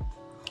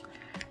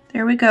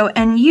there we go.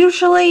 And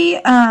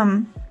usually,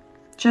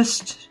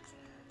 just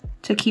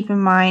to keep in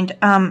mind,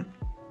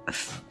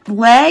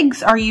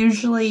 legs are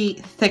usually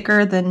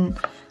thicker than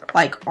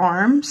like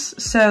arms.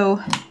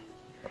 So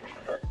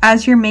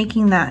as you're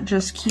making that,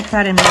 just keep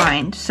that in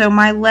mind. So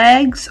my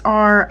legs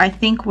are, I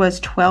think,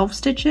 was 12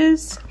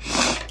 stitches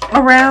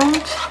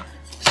around.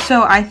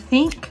 So I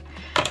think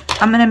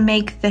I'm gonna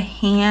make the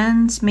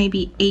hands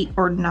maybe 8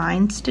 or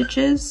 9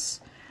 stitches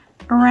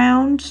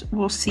around.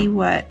 We'll see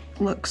what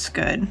looks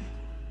good.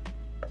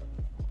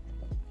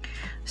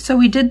 So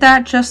we did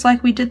that just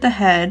like we did the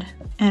head,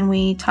 and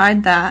we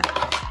tied that,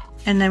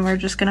 and then we're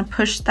just gonna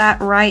push that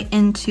right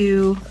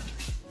into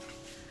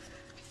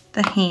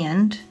the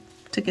hand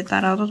to get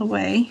that out of the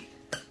way.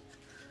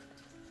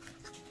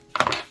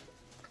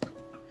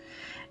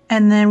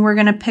 And then we're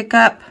gonna pick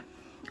up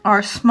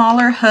our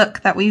smaller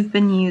hook that we've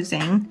been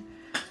using,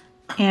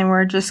 and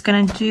we're just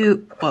gonna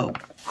do,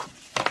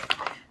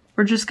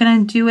 we're just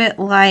gonna do it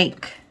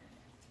like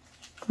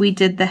we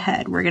did the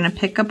head. We're gonna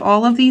pick up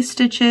all of these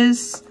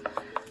stitches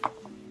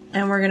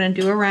and we're gonna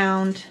do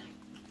around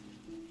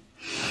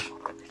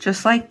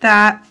just like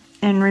that.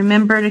 And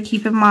remember to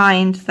keep in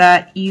mind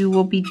that you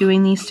will be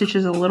doing these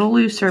stitches a little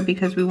looser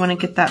because we want to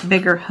get that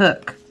bigger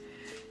hook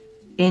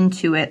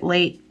into it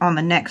late on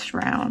the next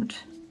round.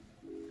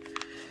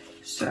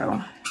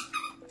 So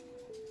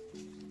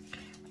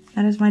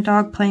that is my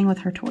dog playing with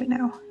her toy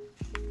now.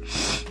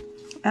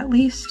 At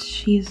least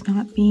she is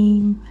not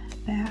being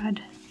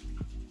bad.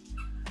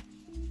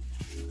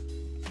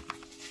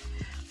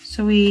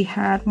 So we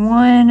had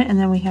 1, and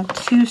then we have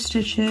 2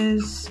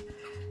 stitches,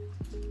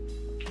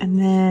 and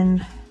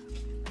then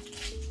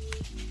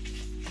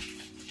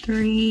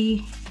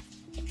 3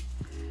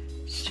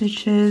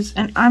 stitches.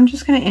 And I'm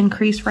just going to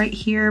increase right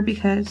here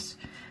because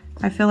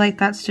I feel like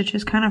that stitch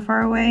is kind of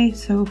far away.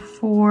 So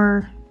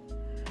 4,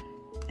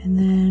 and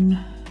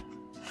then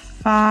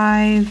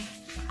 5.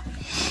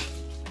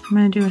 I'm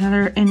going to do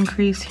another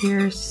increase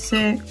here,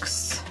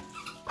 6.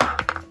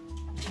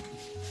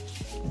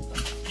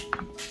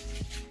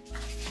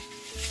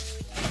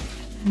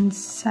 And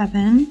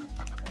 7.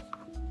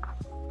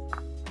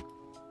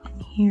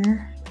 And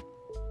here.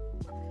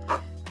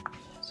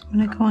 So I'm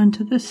going to go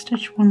into this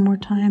stitch one more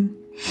time.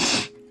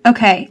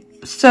 Okay,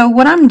 so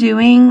what I'm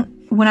doing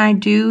when I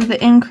do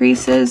the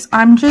increases,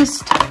 I'm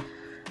just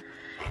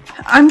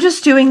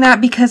doing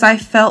that because I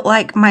felt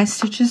like my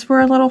stitches were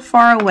a little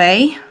far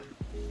away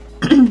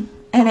and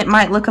it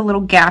might look a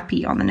little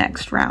gappy on the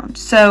next round.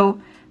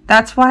 So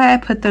that's why I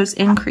put those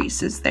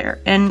increases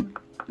there, and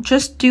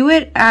just do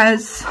it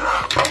as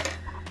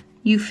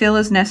you feel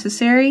is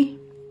necessary.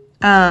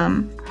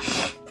 And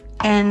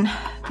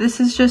this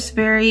is just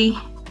very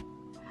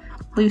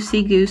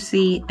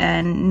loosey-goosey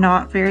and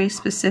not very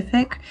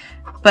specific,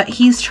 but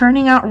he's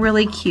turning out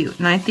really cute,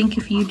 and I think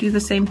if you do the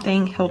same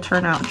thing, he'll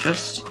turn out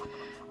just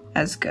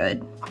as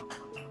good.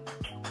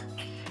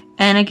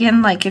 And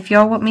again, like, if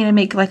y'all want me to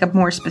make like a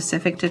more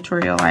specific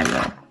tutorial, I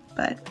will,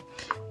 but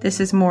this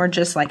is more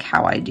just like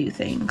how I do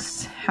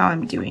things, how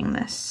I'm doing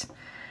this.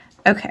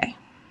 Okay.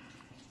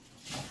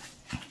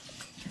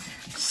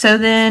 So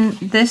then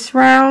this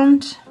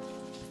round,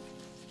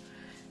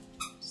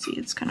 see,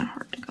 it's kind of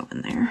hard to go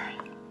in there.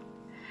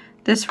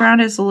 This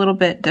round is a little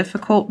bit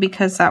difficult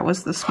because that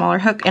was the smaller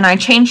hook, and I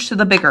changed to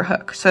the bigger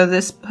hook. So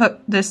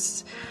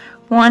this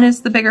one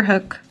is the bigger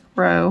hook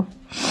row,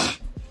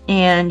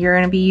 and you're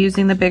going to be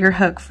using the bigger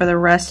hook for the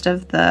rest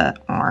of the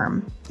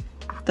arm.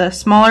 The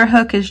smaller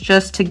hook is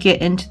just to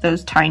get into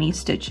those tiny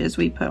stitches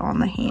we put on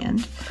the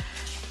hand.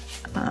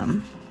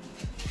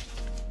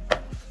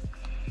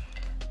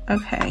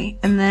 Okay,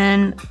 and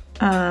then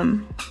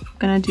I'm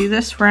gonna do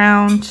this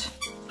round.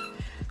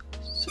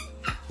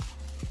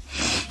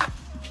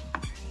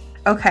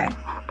 Okay,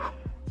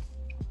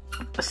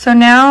 so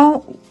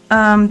now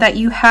that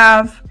you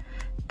have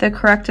the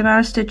correct amount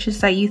of stitches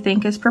that you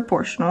think is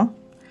proportional,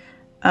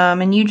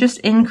 and you just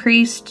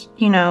increased,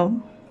 you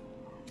know,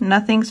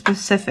 nothing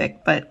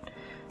specific, but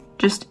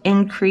just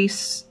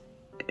increase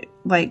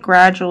like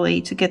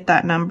gradually to get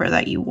that number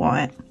that you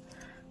want.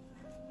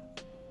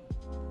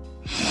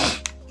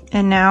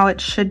 And now it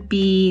should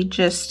be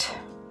just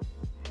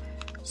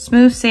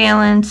smooth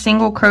sailing,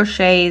 single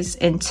crochets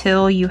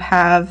until you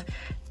have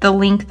the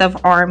length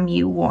of arm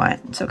you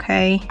want,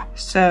 okay?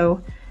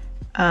 So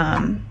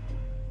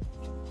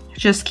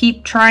just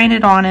keep trying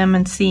it on him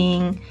and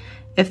seeing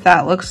if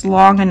that looks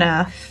long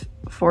enough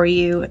for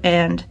you,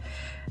 and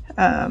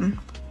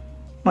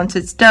once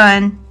it's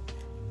done,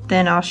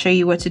 then I'll show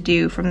you what to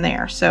do from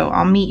there. So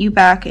I'll meet you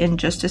back in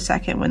just a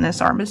second when this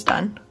arm is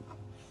done.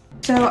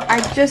 So I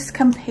just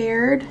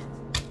compared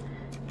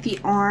the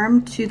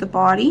arm to the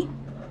body.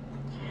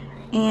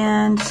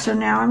 And so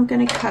now I'm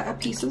going to cut a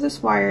piece of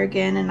this wire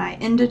again, and I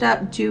ended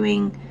up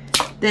doing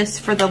this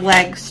for the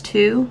legs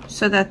too,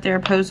 so that they're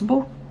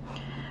opposable.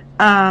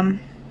 And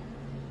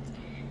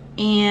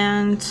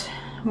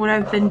what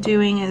I've been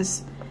doing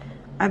is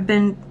I've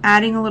been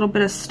adding a little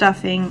bit of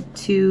stuffing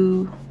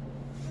to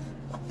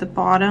the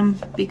bottom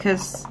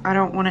because I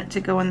don't want it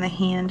to go in the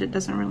hand. It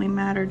doesn't really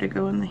matter to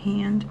go in the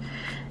hand.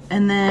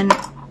 And then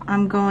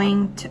I'm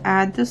going to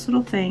add this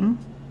little thing.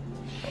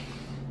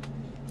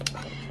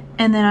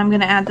 And then I'm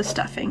going to add the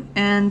stuffing.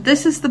 And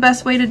this is the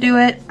best way to do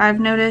it.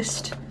 I've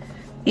noticed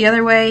the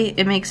other way,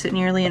 it makes it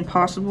nearly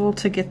impossible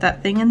to get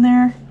that thing in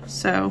there.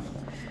 So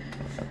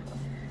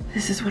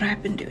this is what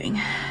I've been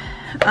doing.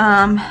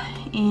 And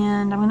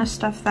I'm going to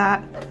stuff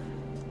that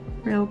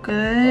real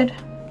good.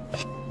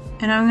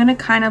 And I'm going to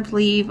kind of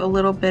leave a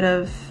little bit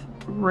of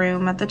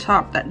room at the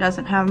top that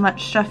doesn't have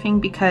much stuffing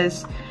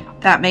because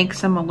that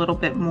makes them a little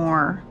bit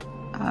more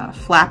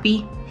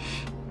flappy.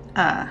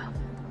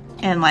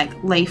 And like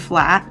lay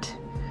flat.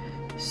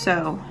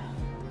 So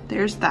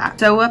there's that.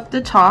 Sew up the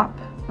top.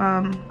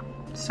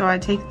 So I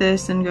take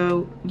this and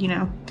go, you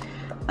know,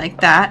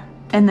 like that,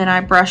 and then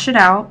I brush it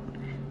out,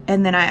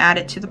 and then I add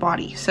it to the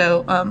body.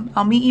 So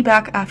I'll meet you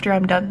back after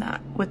I'm done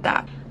with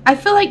that. I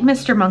feel like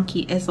Mr.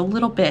 Monkey is a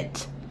little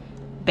bit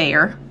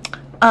bare.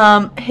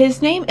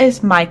 His name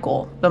is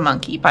Michael the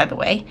monkey, by the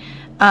way.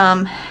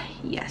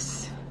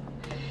 Yes.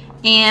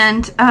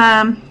 And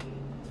I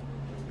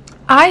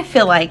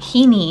feel like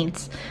he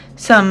needs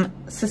some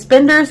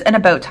suspenders and a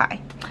bow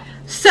tie.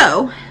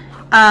 So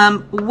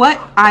what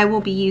I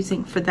will be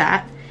using for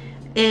that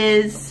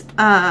is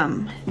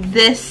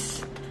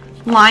this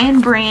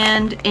Lion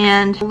brand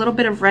and a little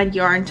bit of red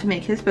yarn to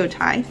make his bow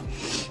tie.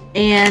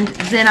 And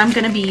then I'm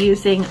going to be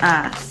using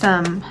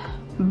some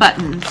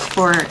buttons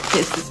for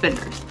his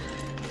suspenders.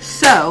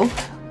 So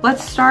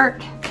let's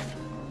start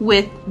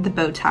with the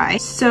bow tie.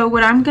 So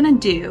what I'm going to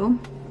do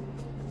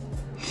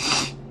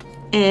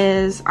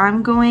is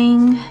I'm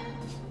going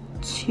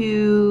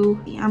to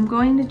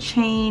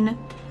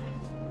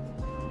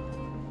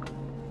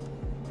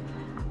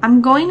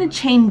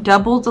chain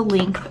double the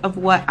length of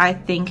what I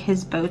think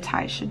his bow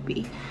tie should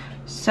be.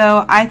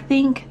 So I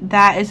think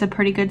that is a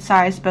pretty good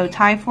size bow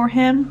tie for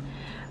him.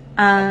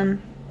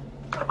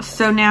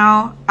 So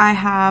now I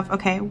have,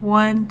 okay,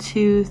 1,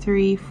 2,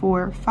 3,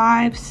 4,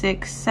 5,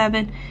 6,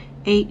 7,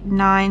 8,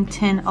 9,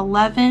 10,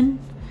 11.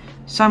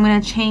 So I'm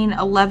going to chain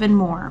 11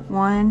 more.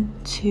 1,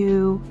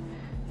 2,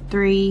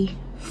 3,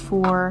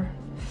 4,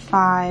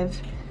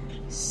 5,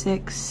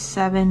 6,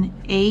 7,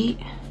 8,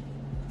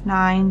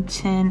 9,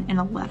 10, and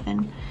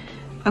 11.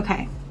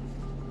 Okay.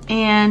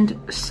 And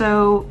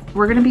so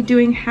we're going to be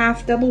doing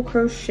half double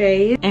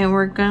crochet, and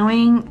we're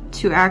going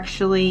to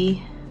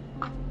actually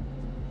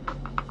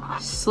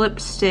slip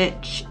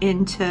stitch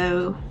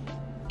into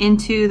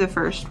the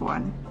first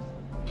one.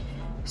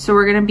 So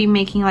we're going to be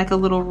making like a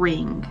little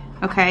ring.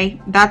 Okay,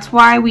 that's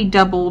why we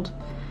doubled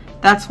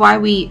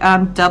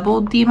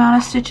the amount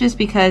of stitches,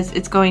 because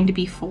it's going to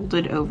be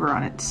folded over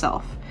on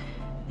itself.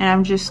 And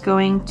I'm just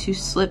going to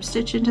slip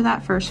stitch into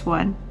that first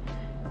one,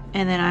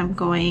 and then I'm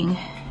going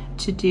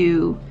to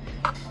do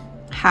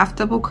half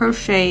double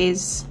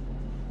crochets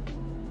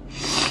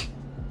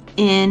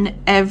in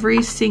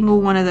every single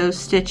one of those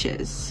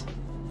stitches.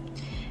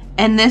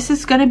 And this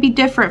is going to be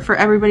different for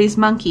everybody's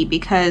monkey,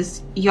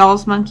 because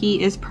y'all's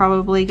monkey is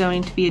probably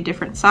going to be a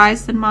different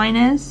size than mine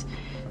is.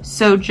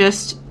 So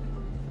just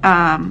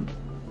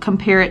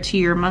compare it to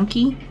your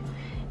monkey.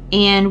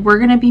 And we're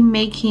going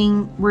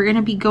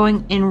to be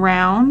going in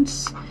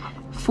rounds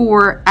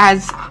for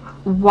as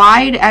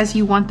wide as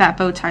you want that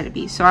bow tie to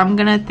be. So I'm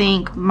going to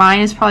think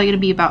mine is probably going to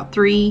be about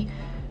 2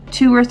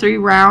 or 3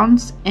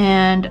 rounds,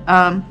 and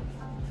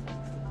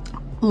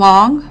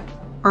long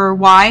or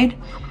wide.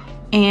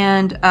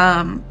 And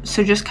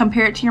so just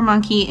compare it to your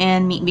monkey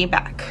and meet me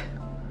back.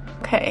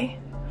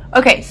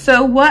 Okay,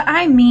 so what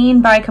I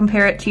mean by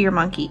compare it to your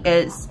monkey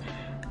is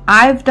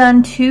I've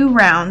done 2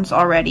 rounds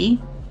already,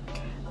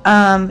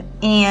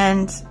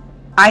 and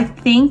I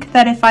think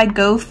that if I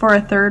go for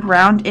a 3rd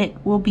round, it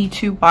will be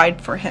too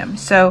wide for him.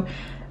 So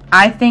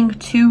I think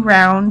 2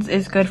 rounds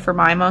is good for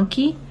my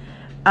monkey.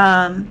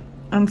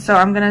 And so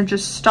I'm gonna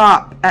just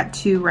stop at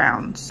 2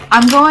 rounds.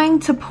 I'm going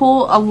to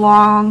pull a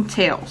long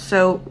tail,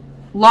 so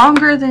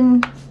longer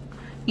than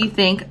you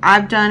think.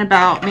 I've done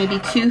about maybe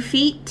 2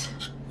 feet.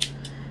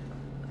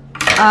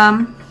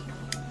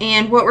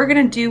 And what we're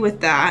gonna do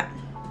with that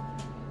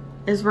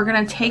is we're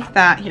gonna take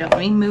that, here, let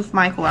me move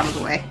Michael out of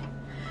the way.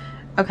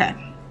 Okay,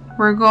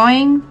 we're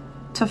going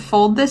to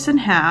fold this in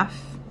half.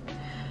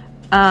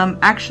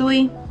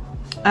 Actually,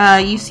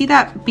 you see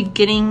that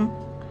beginning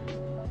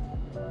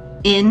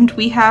end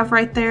we have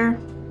right there?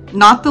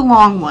 Not the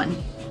long one,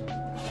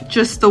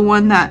 just the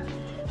one that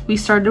we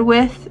started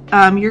with.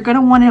 You're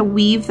gonna wanna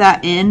weave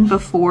that in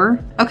before.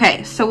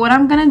 Okay, so what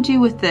I'm gonna do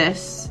with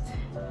this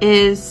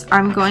is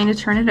I'm going to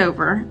turn it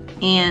over,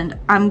 and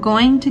I'm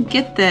going to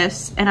get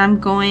this, and I'm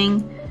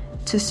going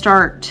to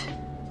start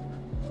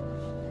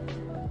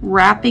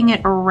wrapping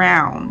it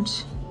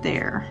around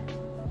there,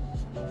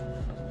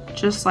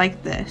 just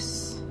like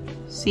this.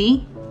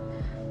 See?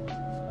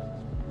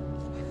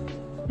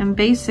 And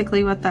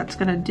basically what that's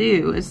gonna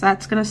do is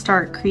that's gonna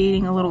start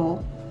creating a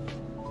little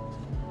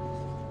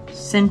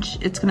cinch.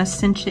 It's gonna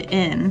cinch it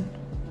in,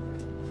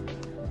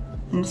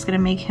 and it's gonna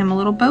make him a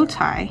little bow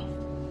tie.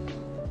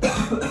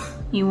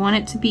 You want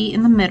it to be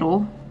in the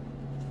middle,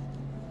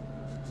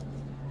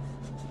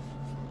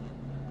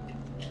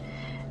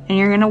 and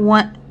you're gonna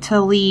want to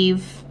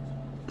leave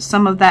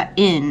some of that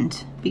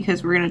end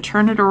because we're gonna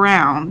turn it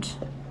around.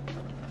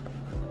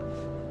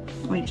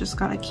 We just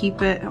gotta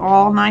keep it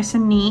all nice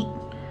and neat.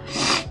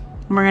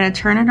 We're gonna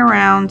turn it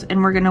around,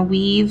 and we're gonna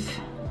weave,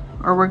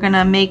 or we're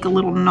gonna make a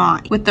little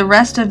knot. With the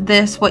rest of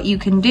this, what you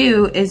can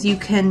do is you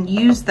can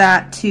use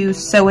that to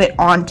sew it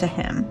onto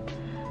him.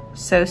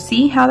 So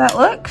see how that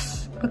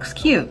looks? Looks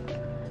cute.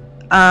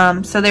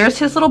 So there's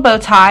his little bow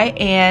tie,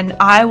 and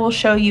I will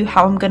show you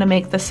how I'm gonna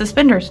make the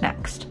suspenders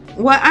next.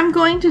 What I'm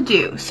going to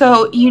do,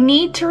 so you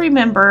need to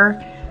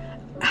remember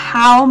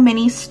how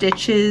many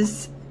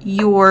stitches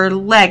your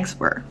legs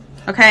were,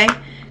 okay?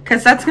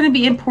 Because that's going to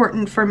be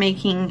important for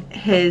making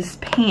his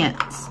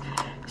pants.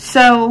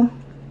 So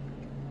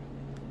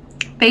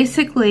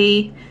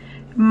basically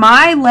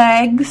my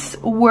legs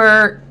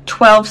were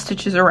 12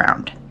 stitches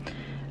around,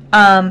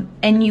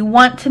 and you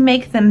want to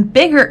make them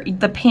bigger,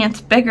 the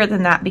pants bigger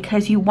than that,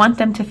 because you want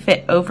them to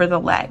fit over the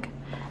leg.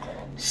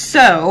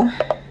 So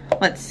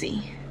let's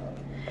see,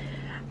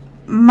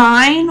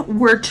 mine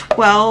were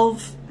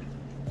 12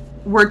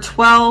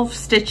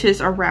 stitches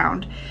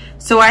around.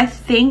 So I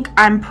think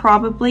I'm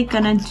probably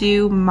gonna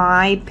do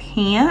my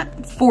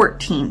pant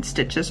 14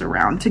 stitches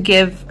around to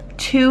give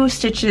 2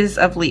 stitches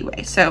of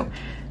leeway. So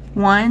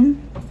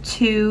 1,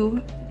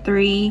 2,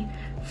 3,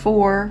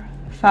 4,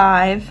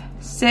 5,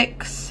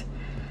 6,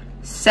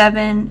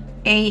 7,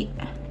 8,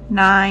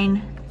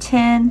 9,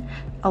 10,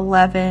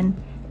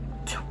 11,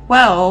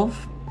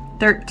 12,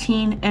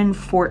 13, and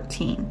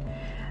 14.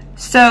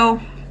 So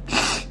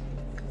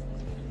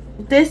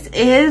this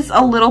is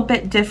a little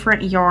bit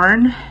different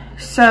yarn.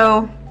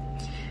 So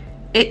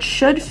it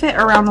should fit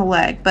around the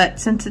leg,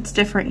 but since it's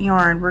different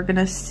yarn, we're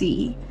gonna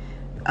see.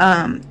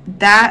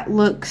 That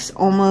looks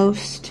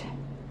almost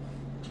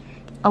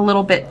a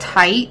little bit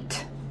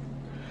tight.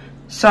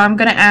 So I'm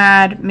gonna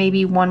add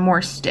maybe one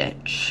more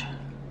stitch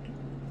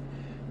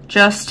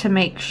just to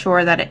make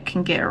sure that it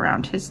can get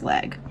around his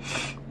leg.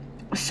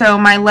 So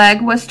my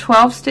leg was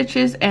 12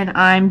 stitches, and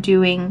I'm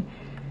doing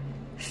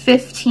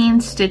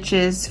 15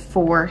 stitches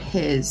for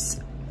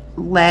his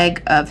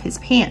leg of his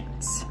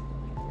pants.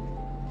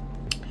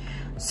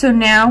 So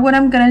now what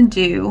I'm gonna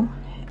do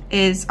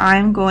is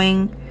I'm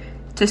gonna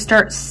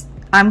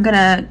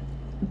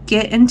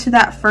get into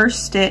that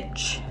first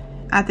stitch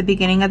at the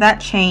beginning of that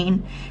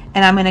chain,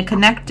 and I'm gonna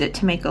connect it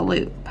to make a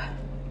loop.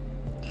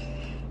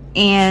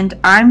 And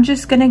I'm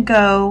just gonna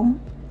go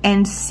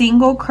and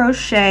single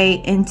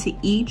crochet into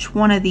each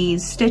one of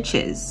these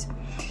stitches.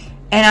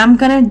 And I'm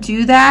gonna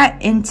do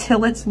that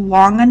until it's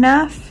long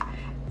enough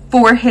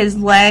for his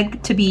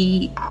leg to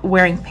be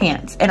wearing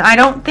pants. And I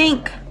don't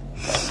think,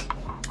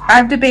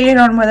 I've debated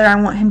on whether I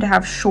want him to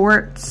have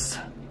shorts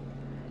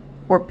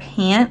or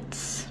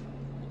pants.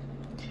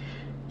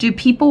 Do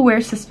people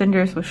wear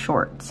suspenders with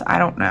shorts? I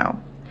don't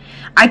know.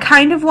 I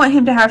kind of want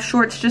him to have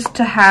shorts just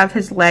to have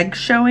his legs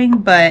showing,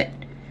 but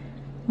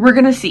we're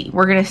gonna see.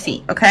 We're gonna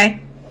see, okay?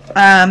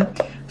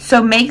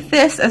 So make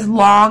this as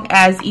long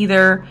as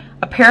either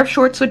a pair of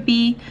shorts would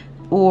be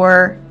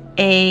or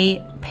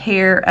a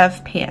pair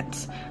of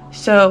pants.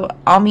 So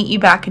I'll meet you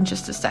back in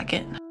just a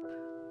second.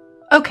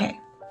 Okay.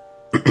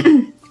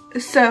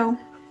 So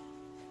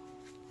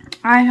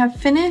I have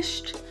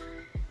finished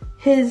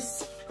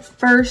his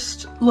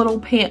first little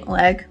pant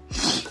leg,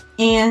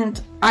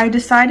 and I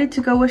decided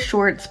to go with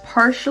shorts,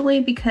 partially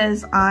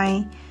because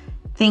I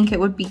think it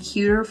would be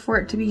cuter for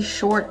it to be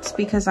shorts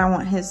because I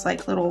want his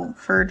like little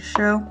fur to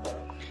show,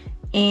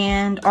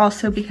 and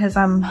also because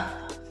I'm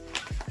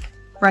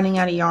running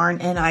out of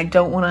yarn and I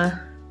don't want to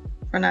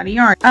run out of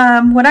yarn.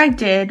 What I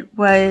did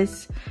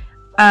was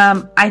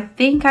I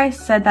think I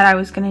said that I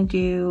was going to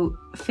do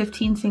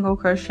 15 single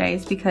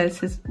crochets because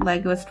his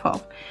leg was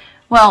 12.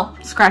 Well,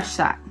 scratch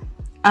that.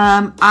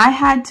 I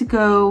had to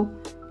go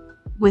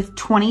with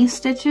 20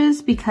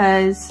 stitches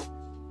because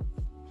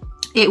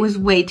it was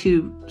way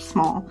too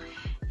small.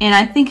 And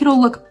I think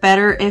it'll look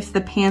better if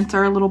the pants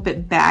are a little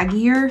bit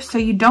baggier. So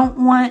you don't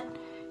want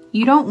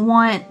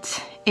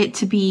it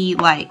to be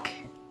like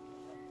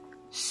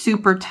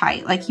super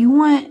tight. Like you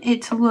want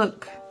it to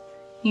look,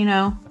 you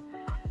know,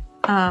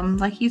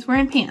 like he's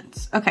wearing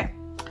pants. Okay.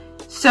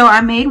 So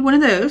I made one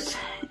of those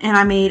and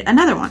I made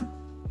another one.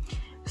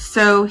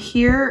 So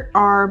here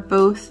are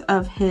both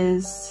of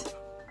his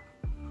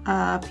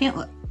pant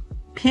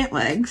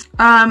legs.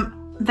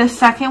 The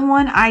second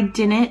one I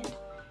didn't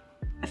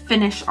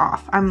finish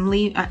off.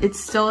 It's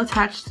still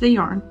attached to the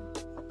yarn.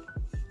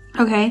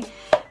 Okay.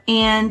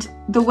 And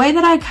the way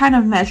that I kind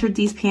of measured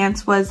these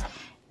pants was,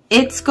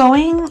 it's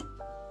going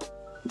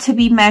to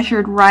be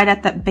measured right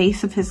at the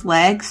base of his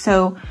leg.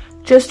 So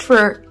just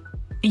for,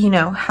 you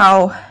know,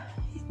 how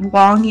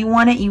long you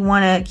want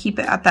to keep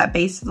it at that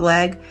base of the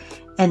leg.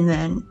 And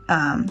then,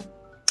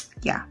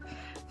 yeah.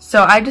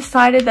 So I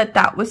decided that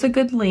that was a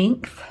good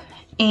length.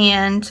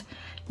 And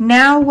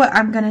now what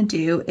I'm going to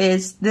do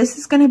is, this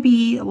is going to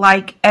be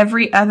like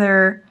every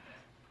other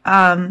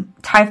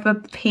type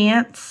of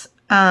pants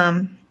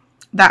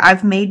that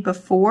I've made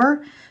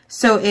before.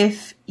 So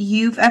if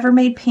you've ever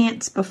made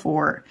pants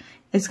before,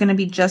 it's going to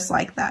be just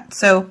like that.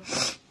 So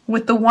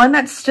with the one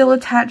that's still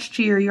attached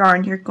to your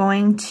yarn, you're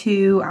going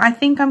to, I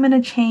think I'm going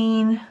to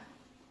chain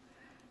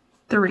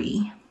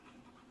 3.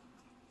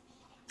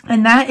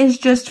 And that is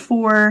just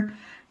for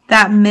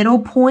that middle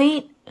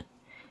point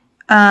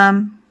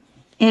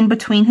in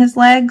between his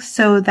legs,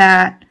 so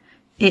that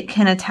it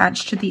can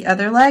attach to the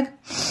other leg.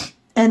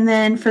 And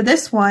then for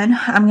this one,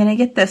 I'm going to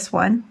get this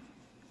one.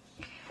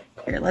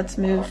 Here, let's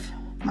move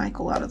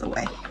Michael out of the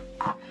way.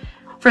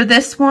 For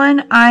this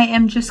one, I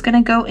am just going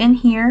to go in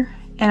here,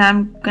 and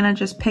I'm going to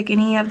just pick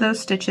any of those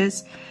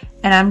stitches,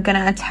 and I'm going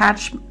to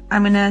attach,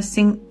 I'm going to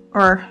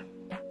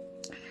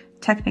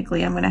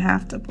technically I'm going to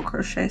half double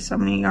crochet, so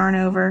I'm going to yarn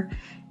over,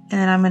 and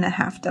then I'm going to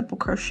half double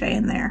crochet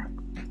in there.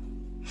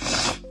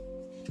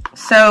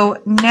 So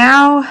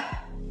now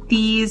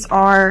these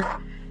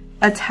are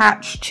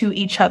attached to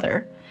each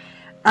other.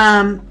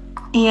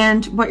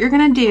 And what you're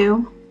going to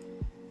do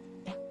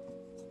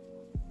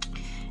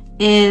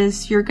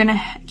is you're going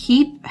to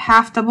keep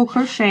half double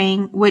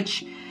crocheting,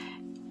 which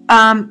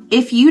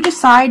if you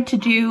decide to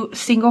do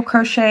single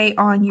crochet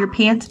on your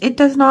pants, it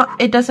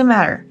doesn't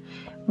matter.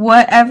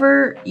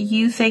 Whatever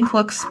you think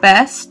looks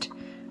best,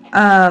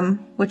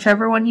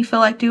 whichever one you feel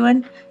like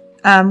doing,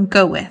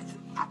 go with.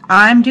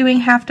 I'm doing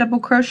half double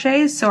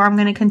crochets, so I'm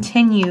going to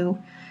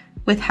continue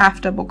with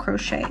half double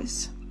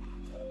crochets.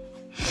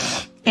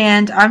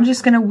 And I'm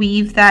just going to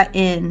weave that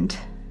end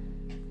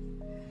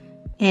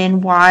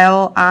in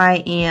while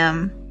I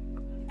am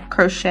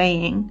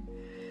crocheting.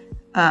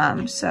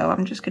 So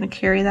I'm just going to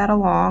carry that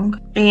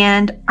along.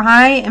 And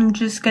I am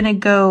just going to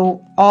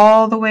go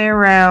all the way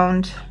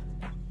around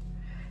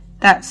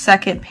that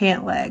second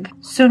pant leg.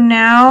 So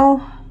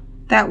now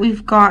that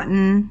we've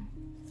gotten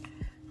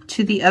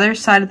to the other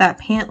side of that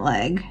pant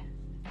leg,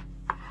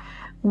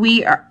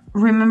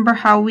 remember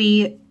how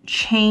we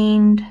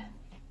chained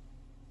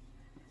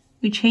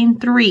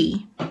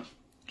 3.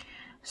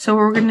 So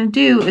what we're going to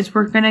do is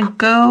we're going to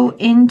go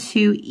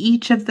into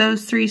each of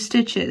those 3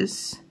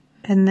 stitches,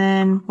 and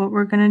then what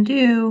we're going to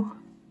do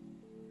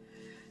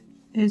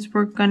is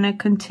we're going to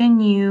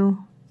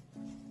continue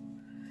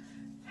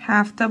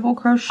half double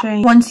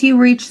crochet. Once you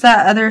reach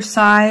that other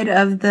side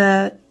of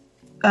the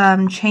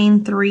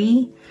chain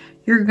 3,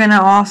 you're going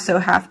to also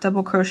half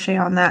double crochet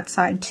on that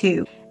side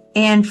too.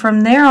 And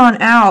from there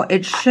on out,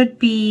 it should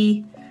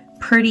be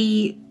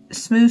pretty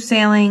smooth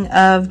sailing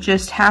of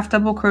just half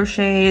double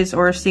crochets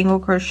or single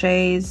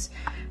crochets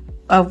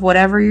of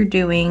whatever you're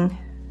doing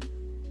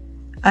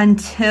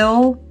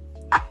until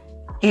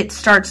it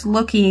starts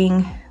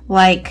looking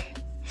like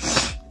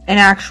an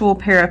actual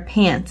pair of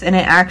pants and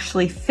it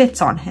actually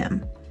fits on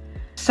him.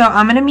 So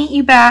I'm going to meet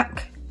you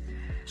back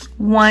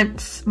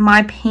once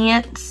my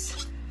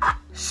pants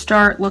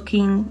start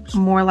looking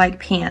more like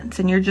pants,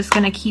 and you're just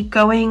going to keep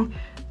going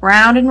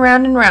round and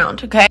round and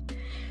round, okay?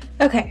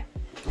 Okay,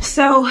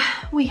 so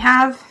we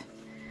have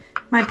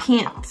my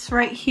pants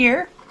right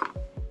here,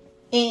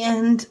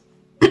 and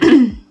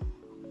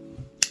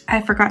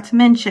I forgot to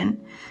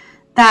mention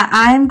that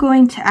I'm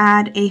going to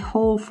add a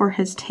hole for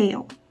his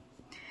tail.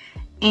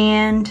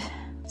 And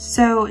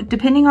so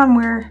depending on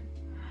where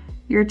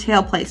your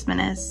tail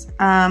placement is,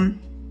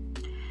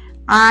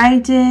 I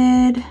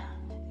did,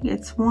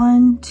 it's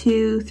 1,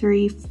 2,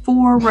 3,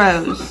 4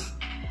 rows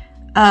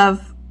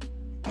of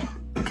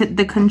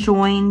the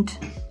conjoined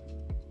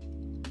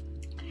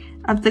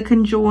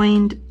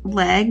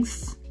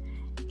legs,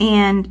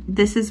 and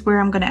this is where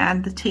I'm going to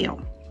add the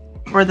tail,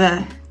 or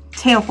the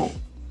tail hole.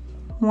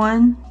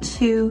 1,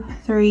 2,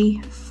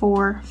 3,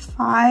 4,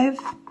 5,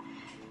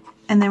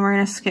 and then we're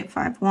going to skip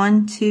 5.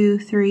 1, 2,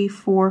 3,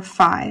 4,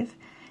 5,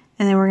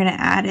 and then we're going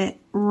to add it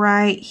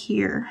right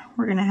here.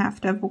 We're going to half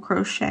double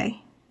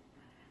crochet.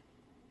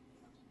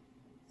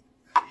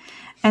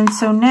 And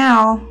so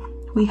now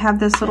we have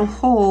this little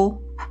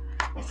hole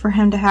for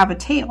him to have a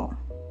tail.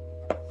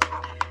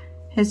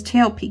 His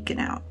tail peeking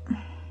out.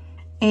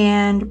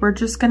 And we're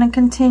just going to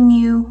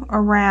continue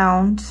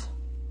around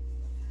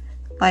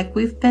like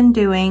we've been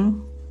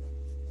doing.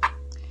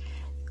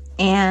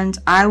 And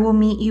I will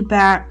meet you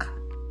back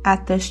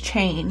at this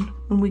chain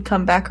when we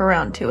come back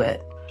around to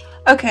it.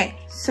 Okay,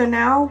 so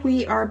now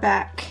we are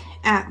back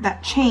at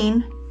that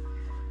chain.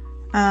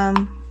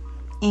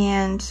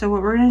 And so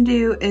what we're going to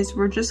do is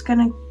we're just going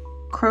to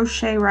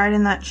crochet right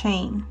in that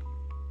chain.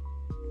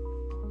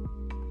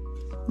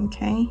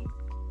 Okay.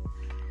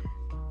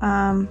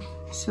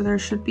 So there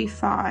should be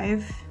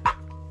 5.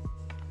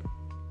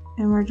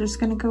 And we're just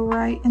going to go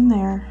right in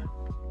there.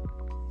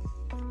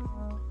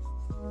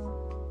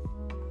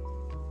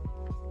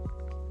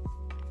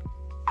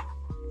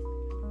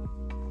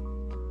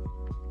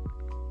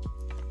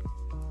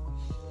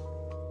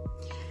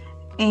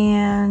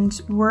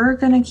 and we're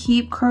gonna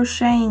keep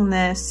crocheting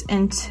this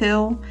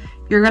until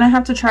you're gonna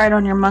have to try it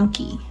on your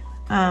monkey.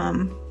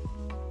 Right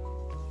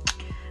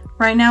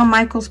now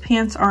Michael's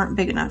pants aren't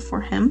big enough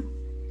for him,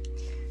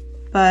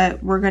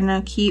 but we're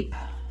gonna keep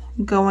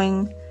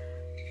going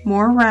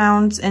more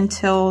rounds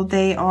until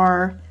they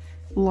are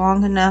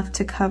long enough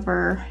to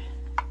cover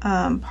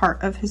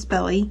part of his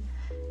belly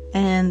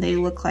and they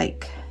look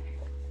like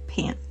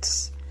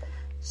pants.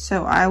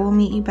 So I will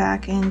meet you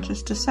back in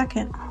just a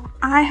second.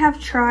 I have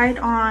tried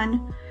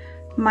on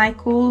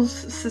Michael's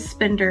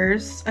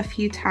suspenders a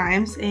few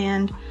times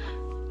and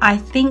I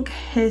think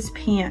his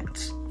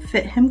pants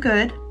fit him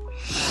good.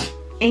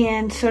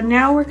 And so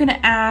now we're gonna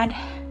add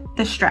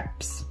the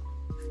straps.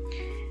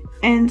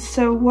 And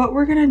so what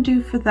we're gonna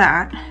do for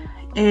that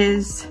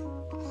is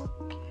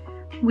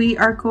we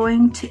are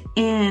going to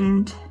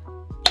end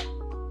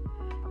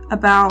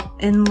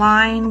about in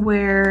line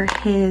where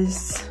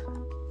his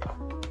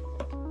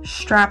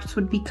straps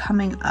would be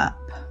coming up.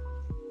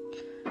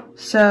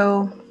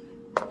 So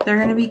they're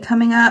gonna be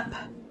coming up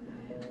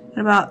at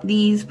about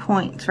these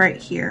points right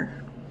here.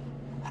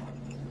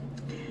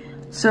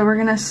 So we're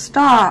gonna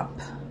stop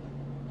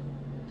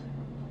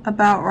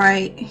about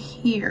right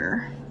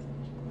here.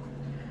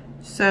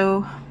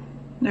 So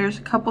there's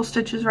a couple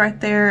stitches right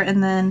there,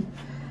 and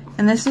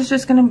this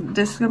is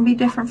gonna be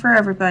different for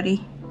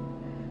everybody.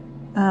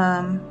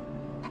 I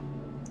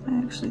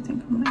actually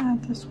think I'm gonna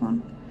add this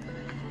one.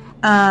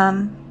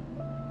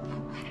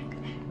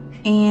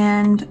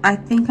 And I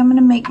think I'm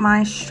gonna make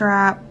my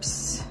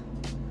straps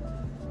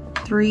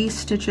 3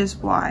 stitches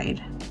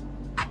wide.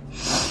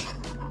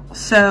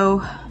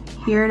 So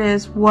here it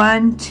is,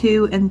 1,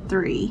 2, and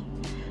 3.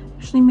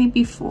 Actually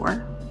maybe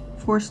 4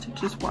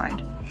 stitches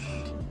wide.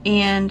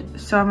 And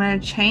so I'm going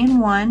to chain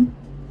 1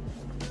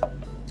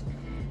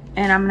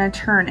 and I'm going to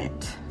turn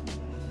it,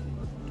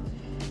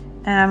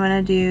 and I'm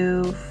going to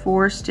do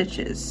 4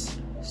 stitches.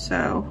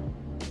 So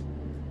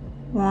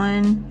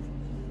 1,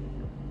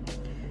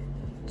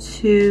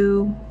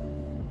 2,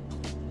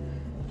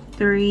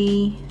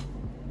 3,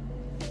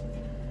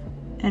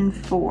 and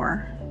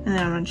 4, and then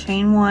I'm going to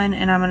chain 1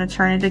 and I'm going to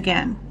turn it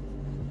again.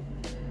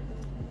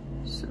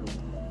 So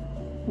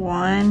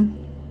 1,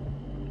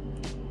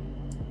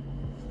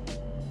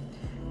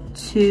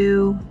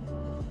 2,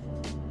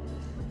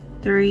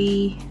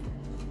 3,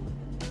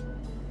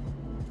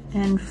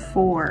 and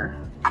 4.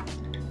 I'm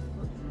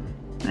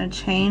going to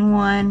chain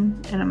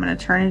 1 and I'm going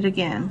to turn it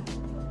again.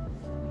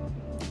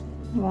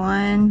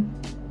 1,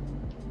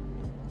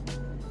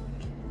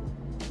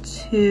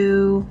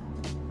 2,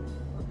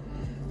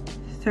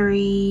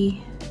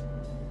 3,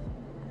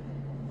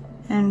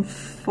 and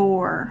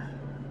 4.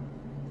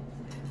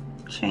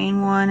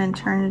 Chain 1 and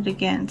turn it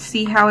again.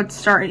 See how it's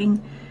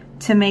starting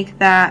to make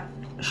that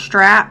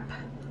strap?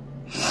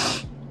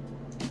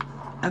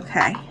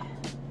 Okay.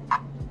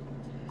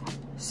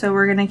 So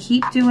we're gonna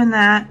keep doing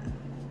that.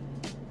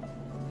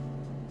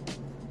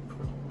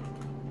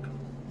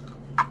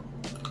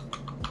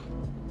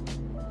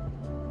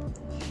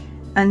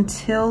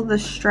 Until the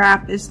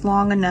strap is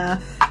long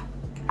enough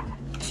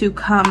to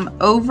come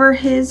over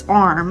his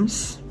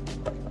arms.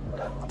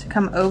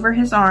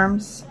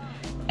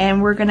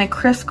 And we're gonna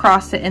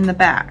crisscross it in the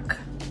back.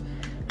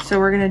 So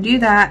we're gonna do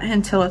that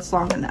until it's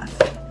long enough.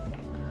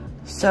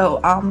 So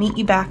I'll meet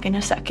you back in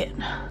a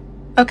second.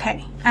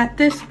 Okay, at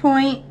this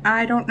point,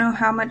 I don't know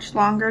how much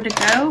longer to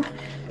go.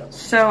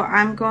 So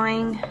I'm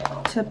going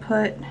to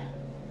put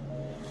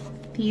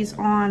these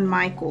on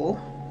Michael.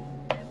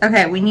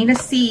 Okay, we need to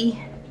see,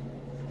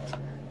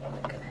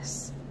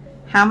 goodness,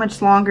 how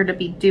much longer to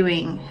be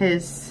doing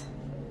his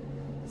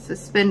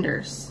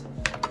suspenders.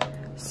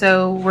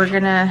 So we're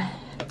gonna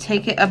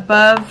take it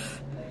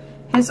above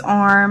his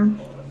arm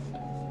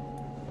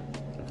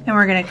and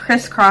we're gonna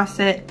crisscross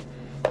it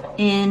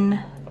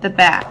in the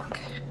back.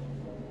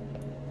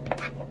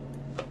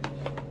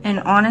 And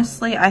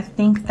honestly, I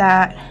think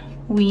that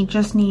we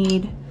just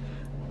need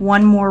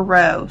one more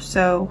row.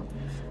 So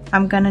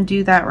I'm gonna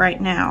do that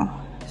right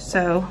now.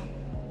 So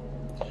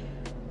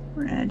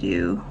we're gonna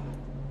do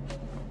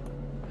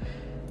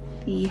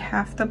the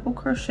half double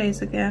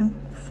crochets again,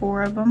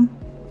 4 of them,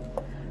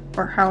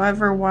 or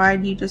however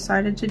wide you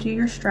decided to do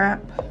your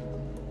strap.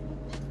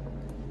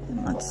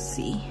 And let's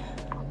see.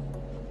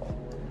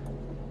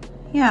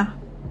 Yeah,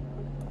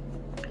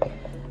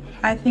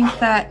 I think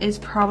that is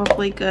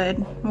probably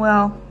good.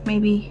 Well,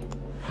 maybe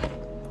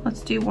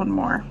let's do one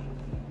more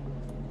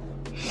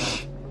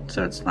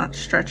so it's not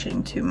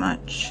stretching too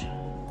much.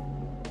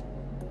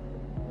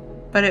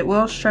 But it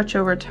will stretch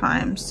over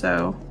time,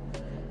 so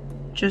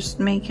just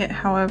make it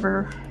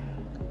however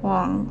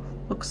long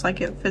looks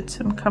like it fits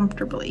him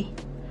comfortably.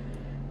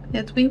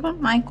 Yes, we want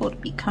Michael to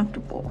be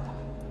comfortable.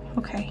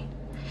 Okay.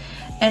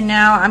 And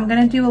now I'm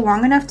gonna do a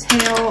long enough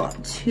tail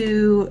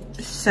to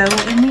sew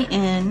in the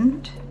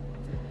end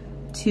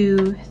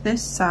to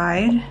this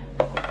side.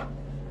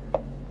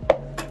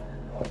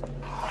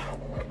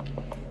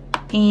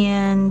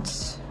 And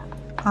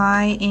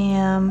I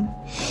am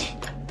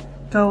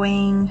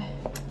going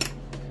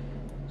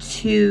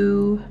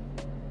to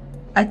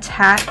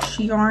attach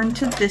yarn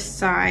to this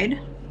side.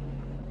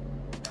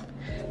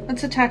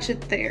 Let's attach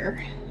it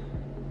there.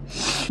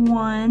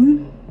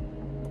 1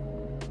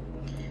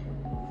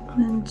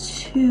 and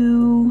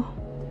 2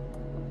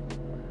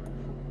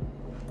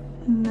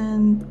 and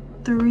then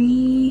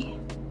 3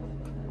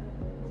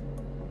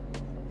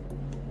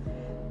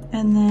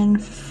 and then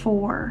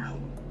 4.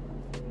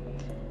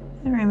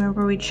 And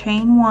remember, we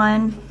chain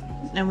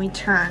 1 and we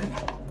turn.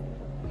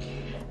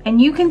 And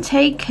you can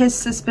take his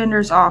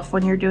suspenders off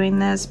when you're doing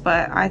this,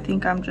 but I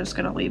think I'm just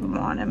gonna leave them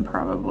on him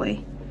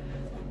probably.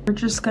 We're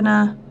just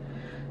gonna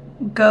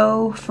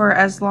go for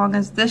as long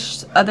as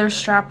this other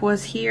strap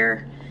was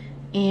here,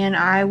 and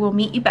I will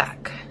meet you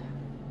back.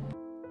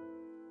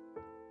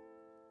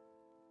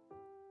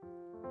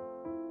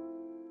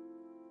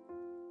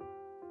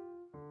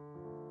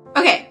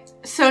 Okay,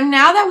 so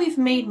now that we've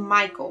made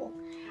Michael,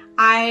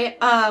 I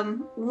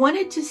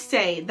wanted to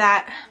say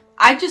that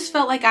I just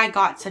felt like I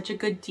got such a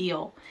good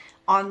deal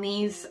on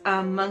these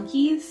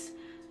monkeys.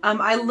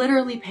 I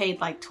literally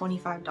paid like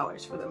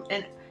 $25 for them,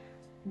 and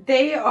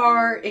they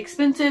are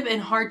expensive and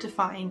hard to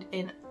find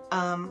in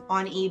on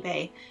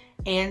eBay.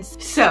 And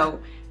so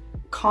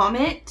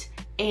comment,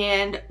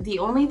 and the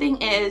only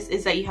thing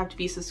is that you have to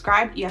be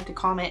subscribed, you have to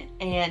comment,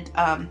 and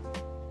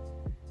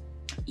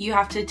you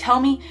have to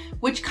tell me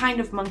which kind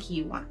of monkey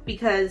you want.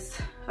 Because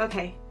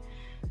okay,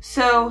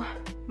 so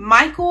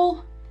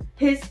Michael,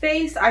 his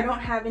face, I don't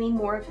have any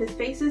more of his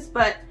faces,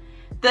 but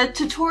the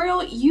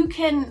tutorial you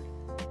can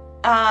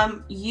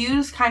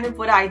use kind of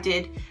what I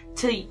did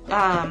to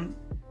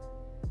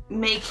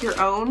make your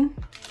own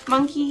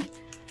monkey.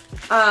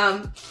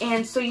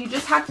 And so you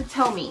just have to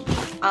tell me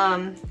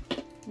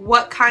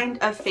what kind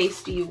of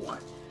face do you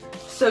want.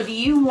 So do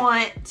you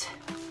want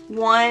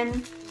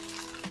one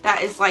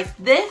that is like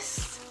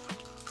this?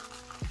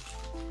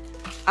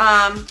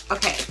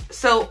 Okay,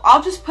 so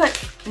I'll just put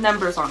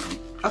numbers on them.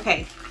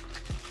 Okay,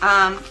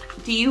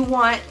 do you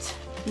want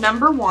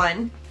number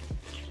 1?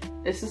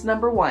 This is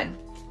number 1.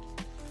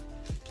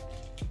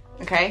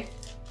 Okay,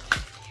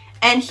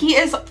 and he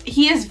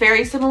is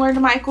very similar to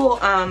Michael.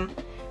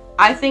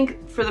 I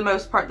think for the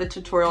most part the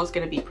tutorial is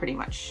going to be pretty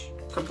much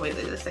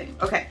completely the same.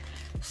 Okay,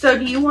 so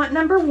do you want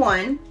number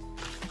 1?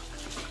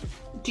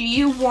 Do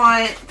you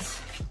want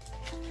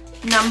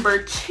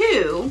number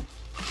 2,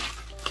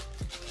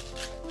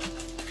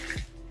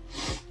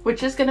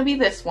 which is going to be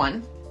this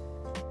one,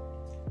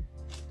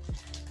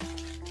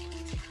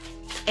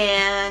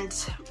 and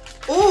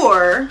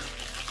or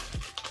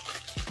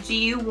do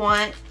you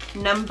want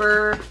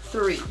number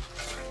 3,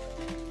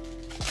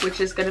 which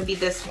is going to be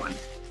this one?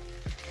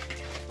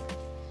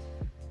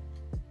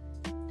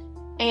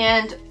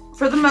 And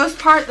for the most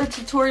part, the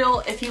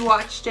tutorial, if you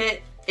watched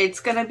it, it's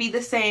going to be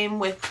the same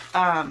with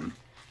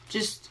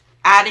just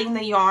adding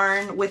the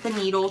yarn with a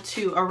needle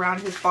to around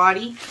his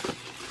body.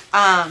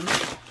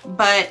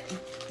 But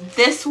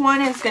this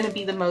one is going to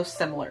be the most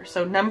similar.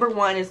 So number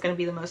 1 is going to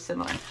be the most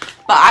similar.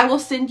 But I will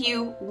send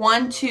you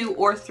 1, 2,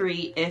 or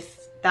 3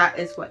 if that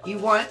is what you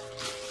want.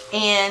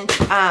 And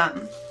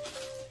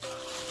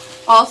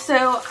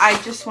also, I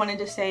just wanted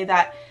to say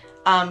that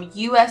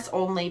US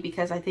only,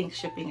 because I think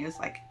shipping is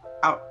like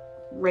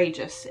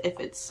outrageous if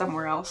it's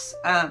somewhere else.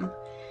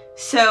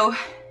 So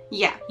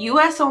yeah,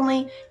 US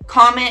only.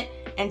 Comment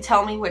and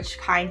tell me which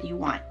kind you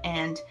want.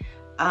 And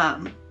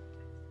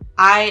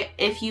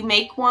if you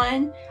make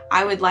one,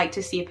 I would like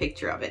to see a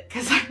picture of it,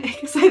 because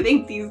I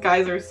think these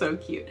guys are so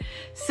cute.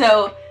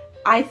 So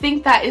I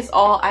think that is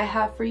all I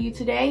have for you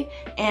today,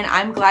 and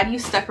I'm glad you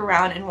stuck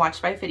around and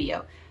watched my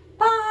video.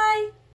 Bye!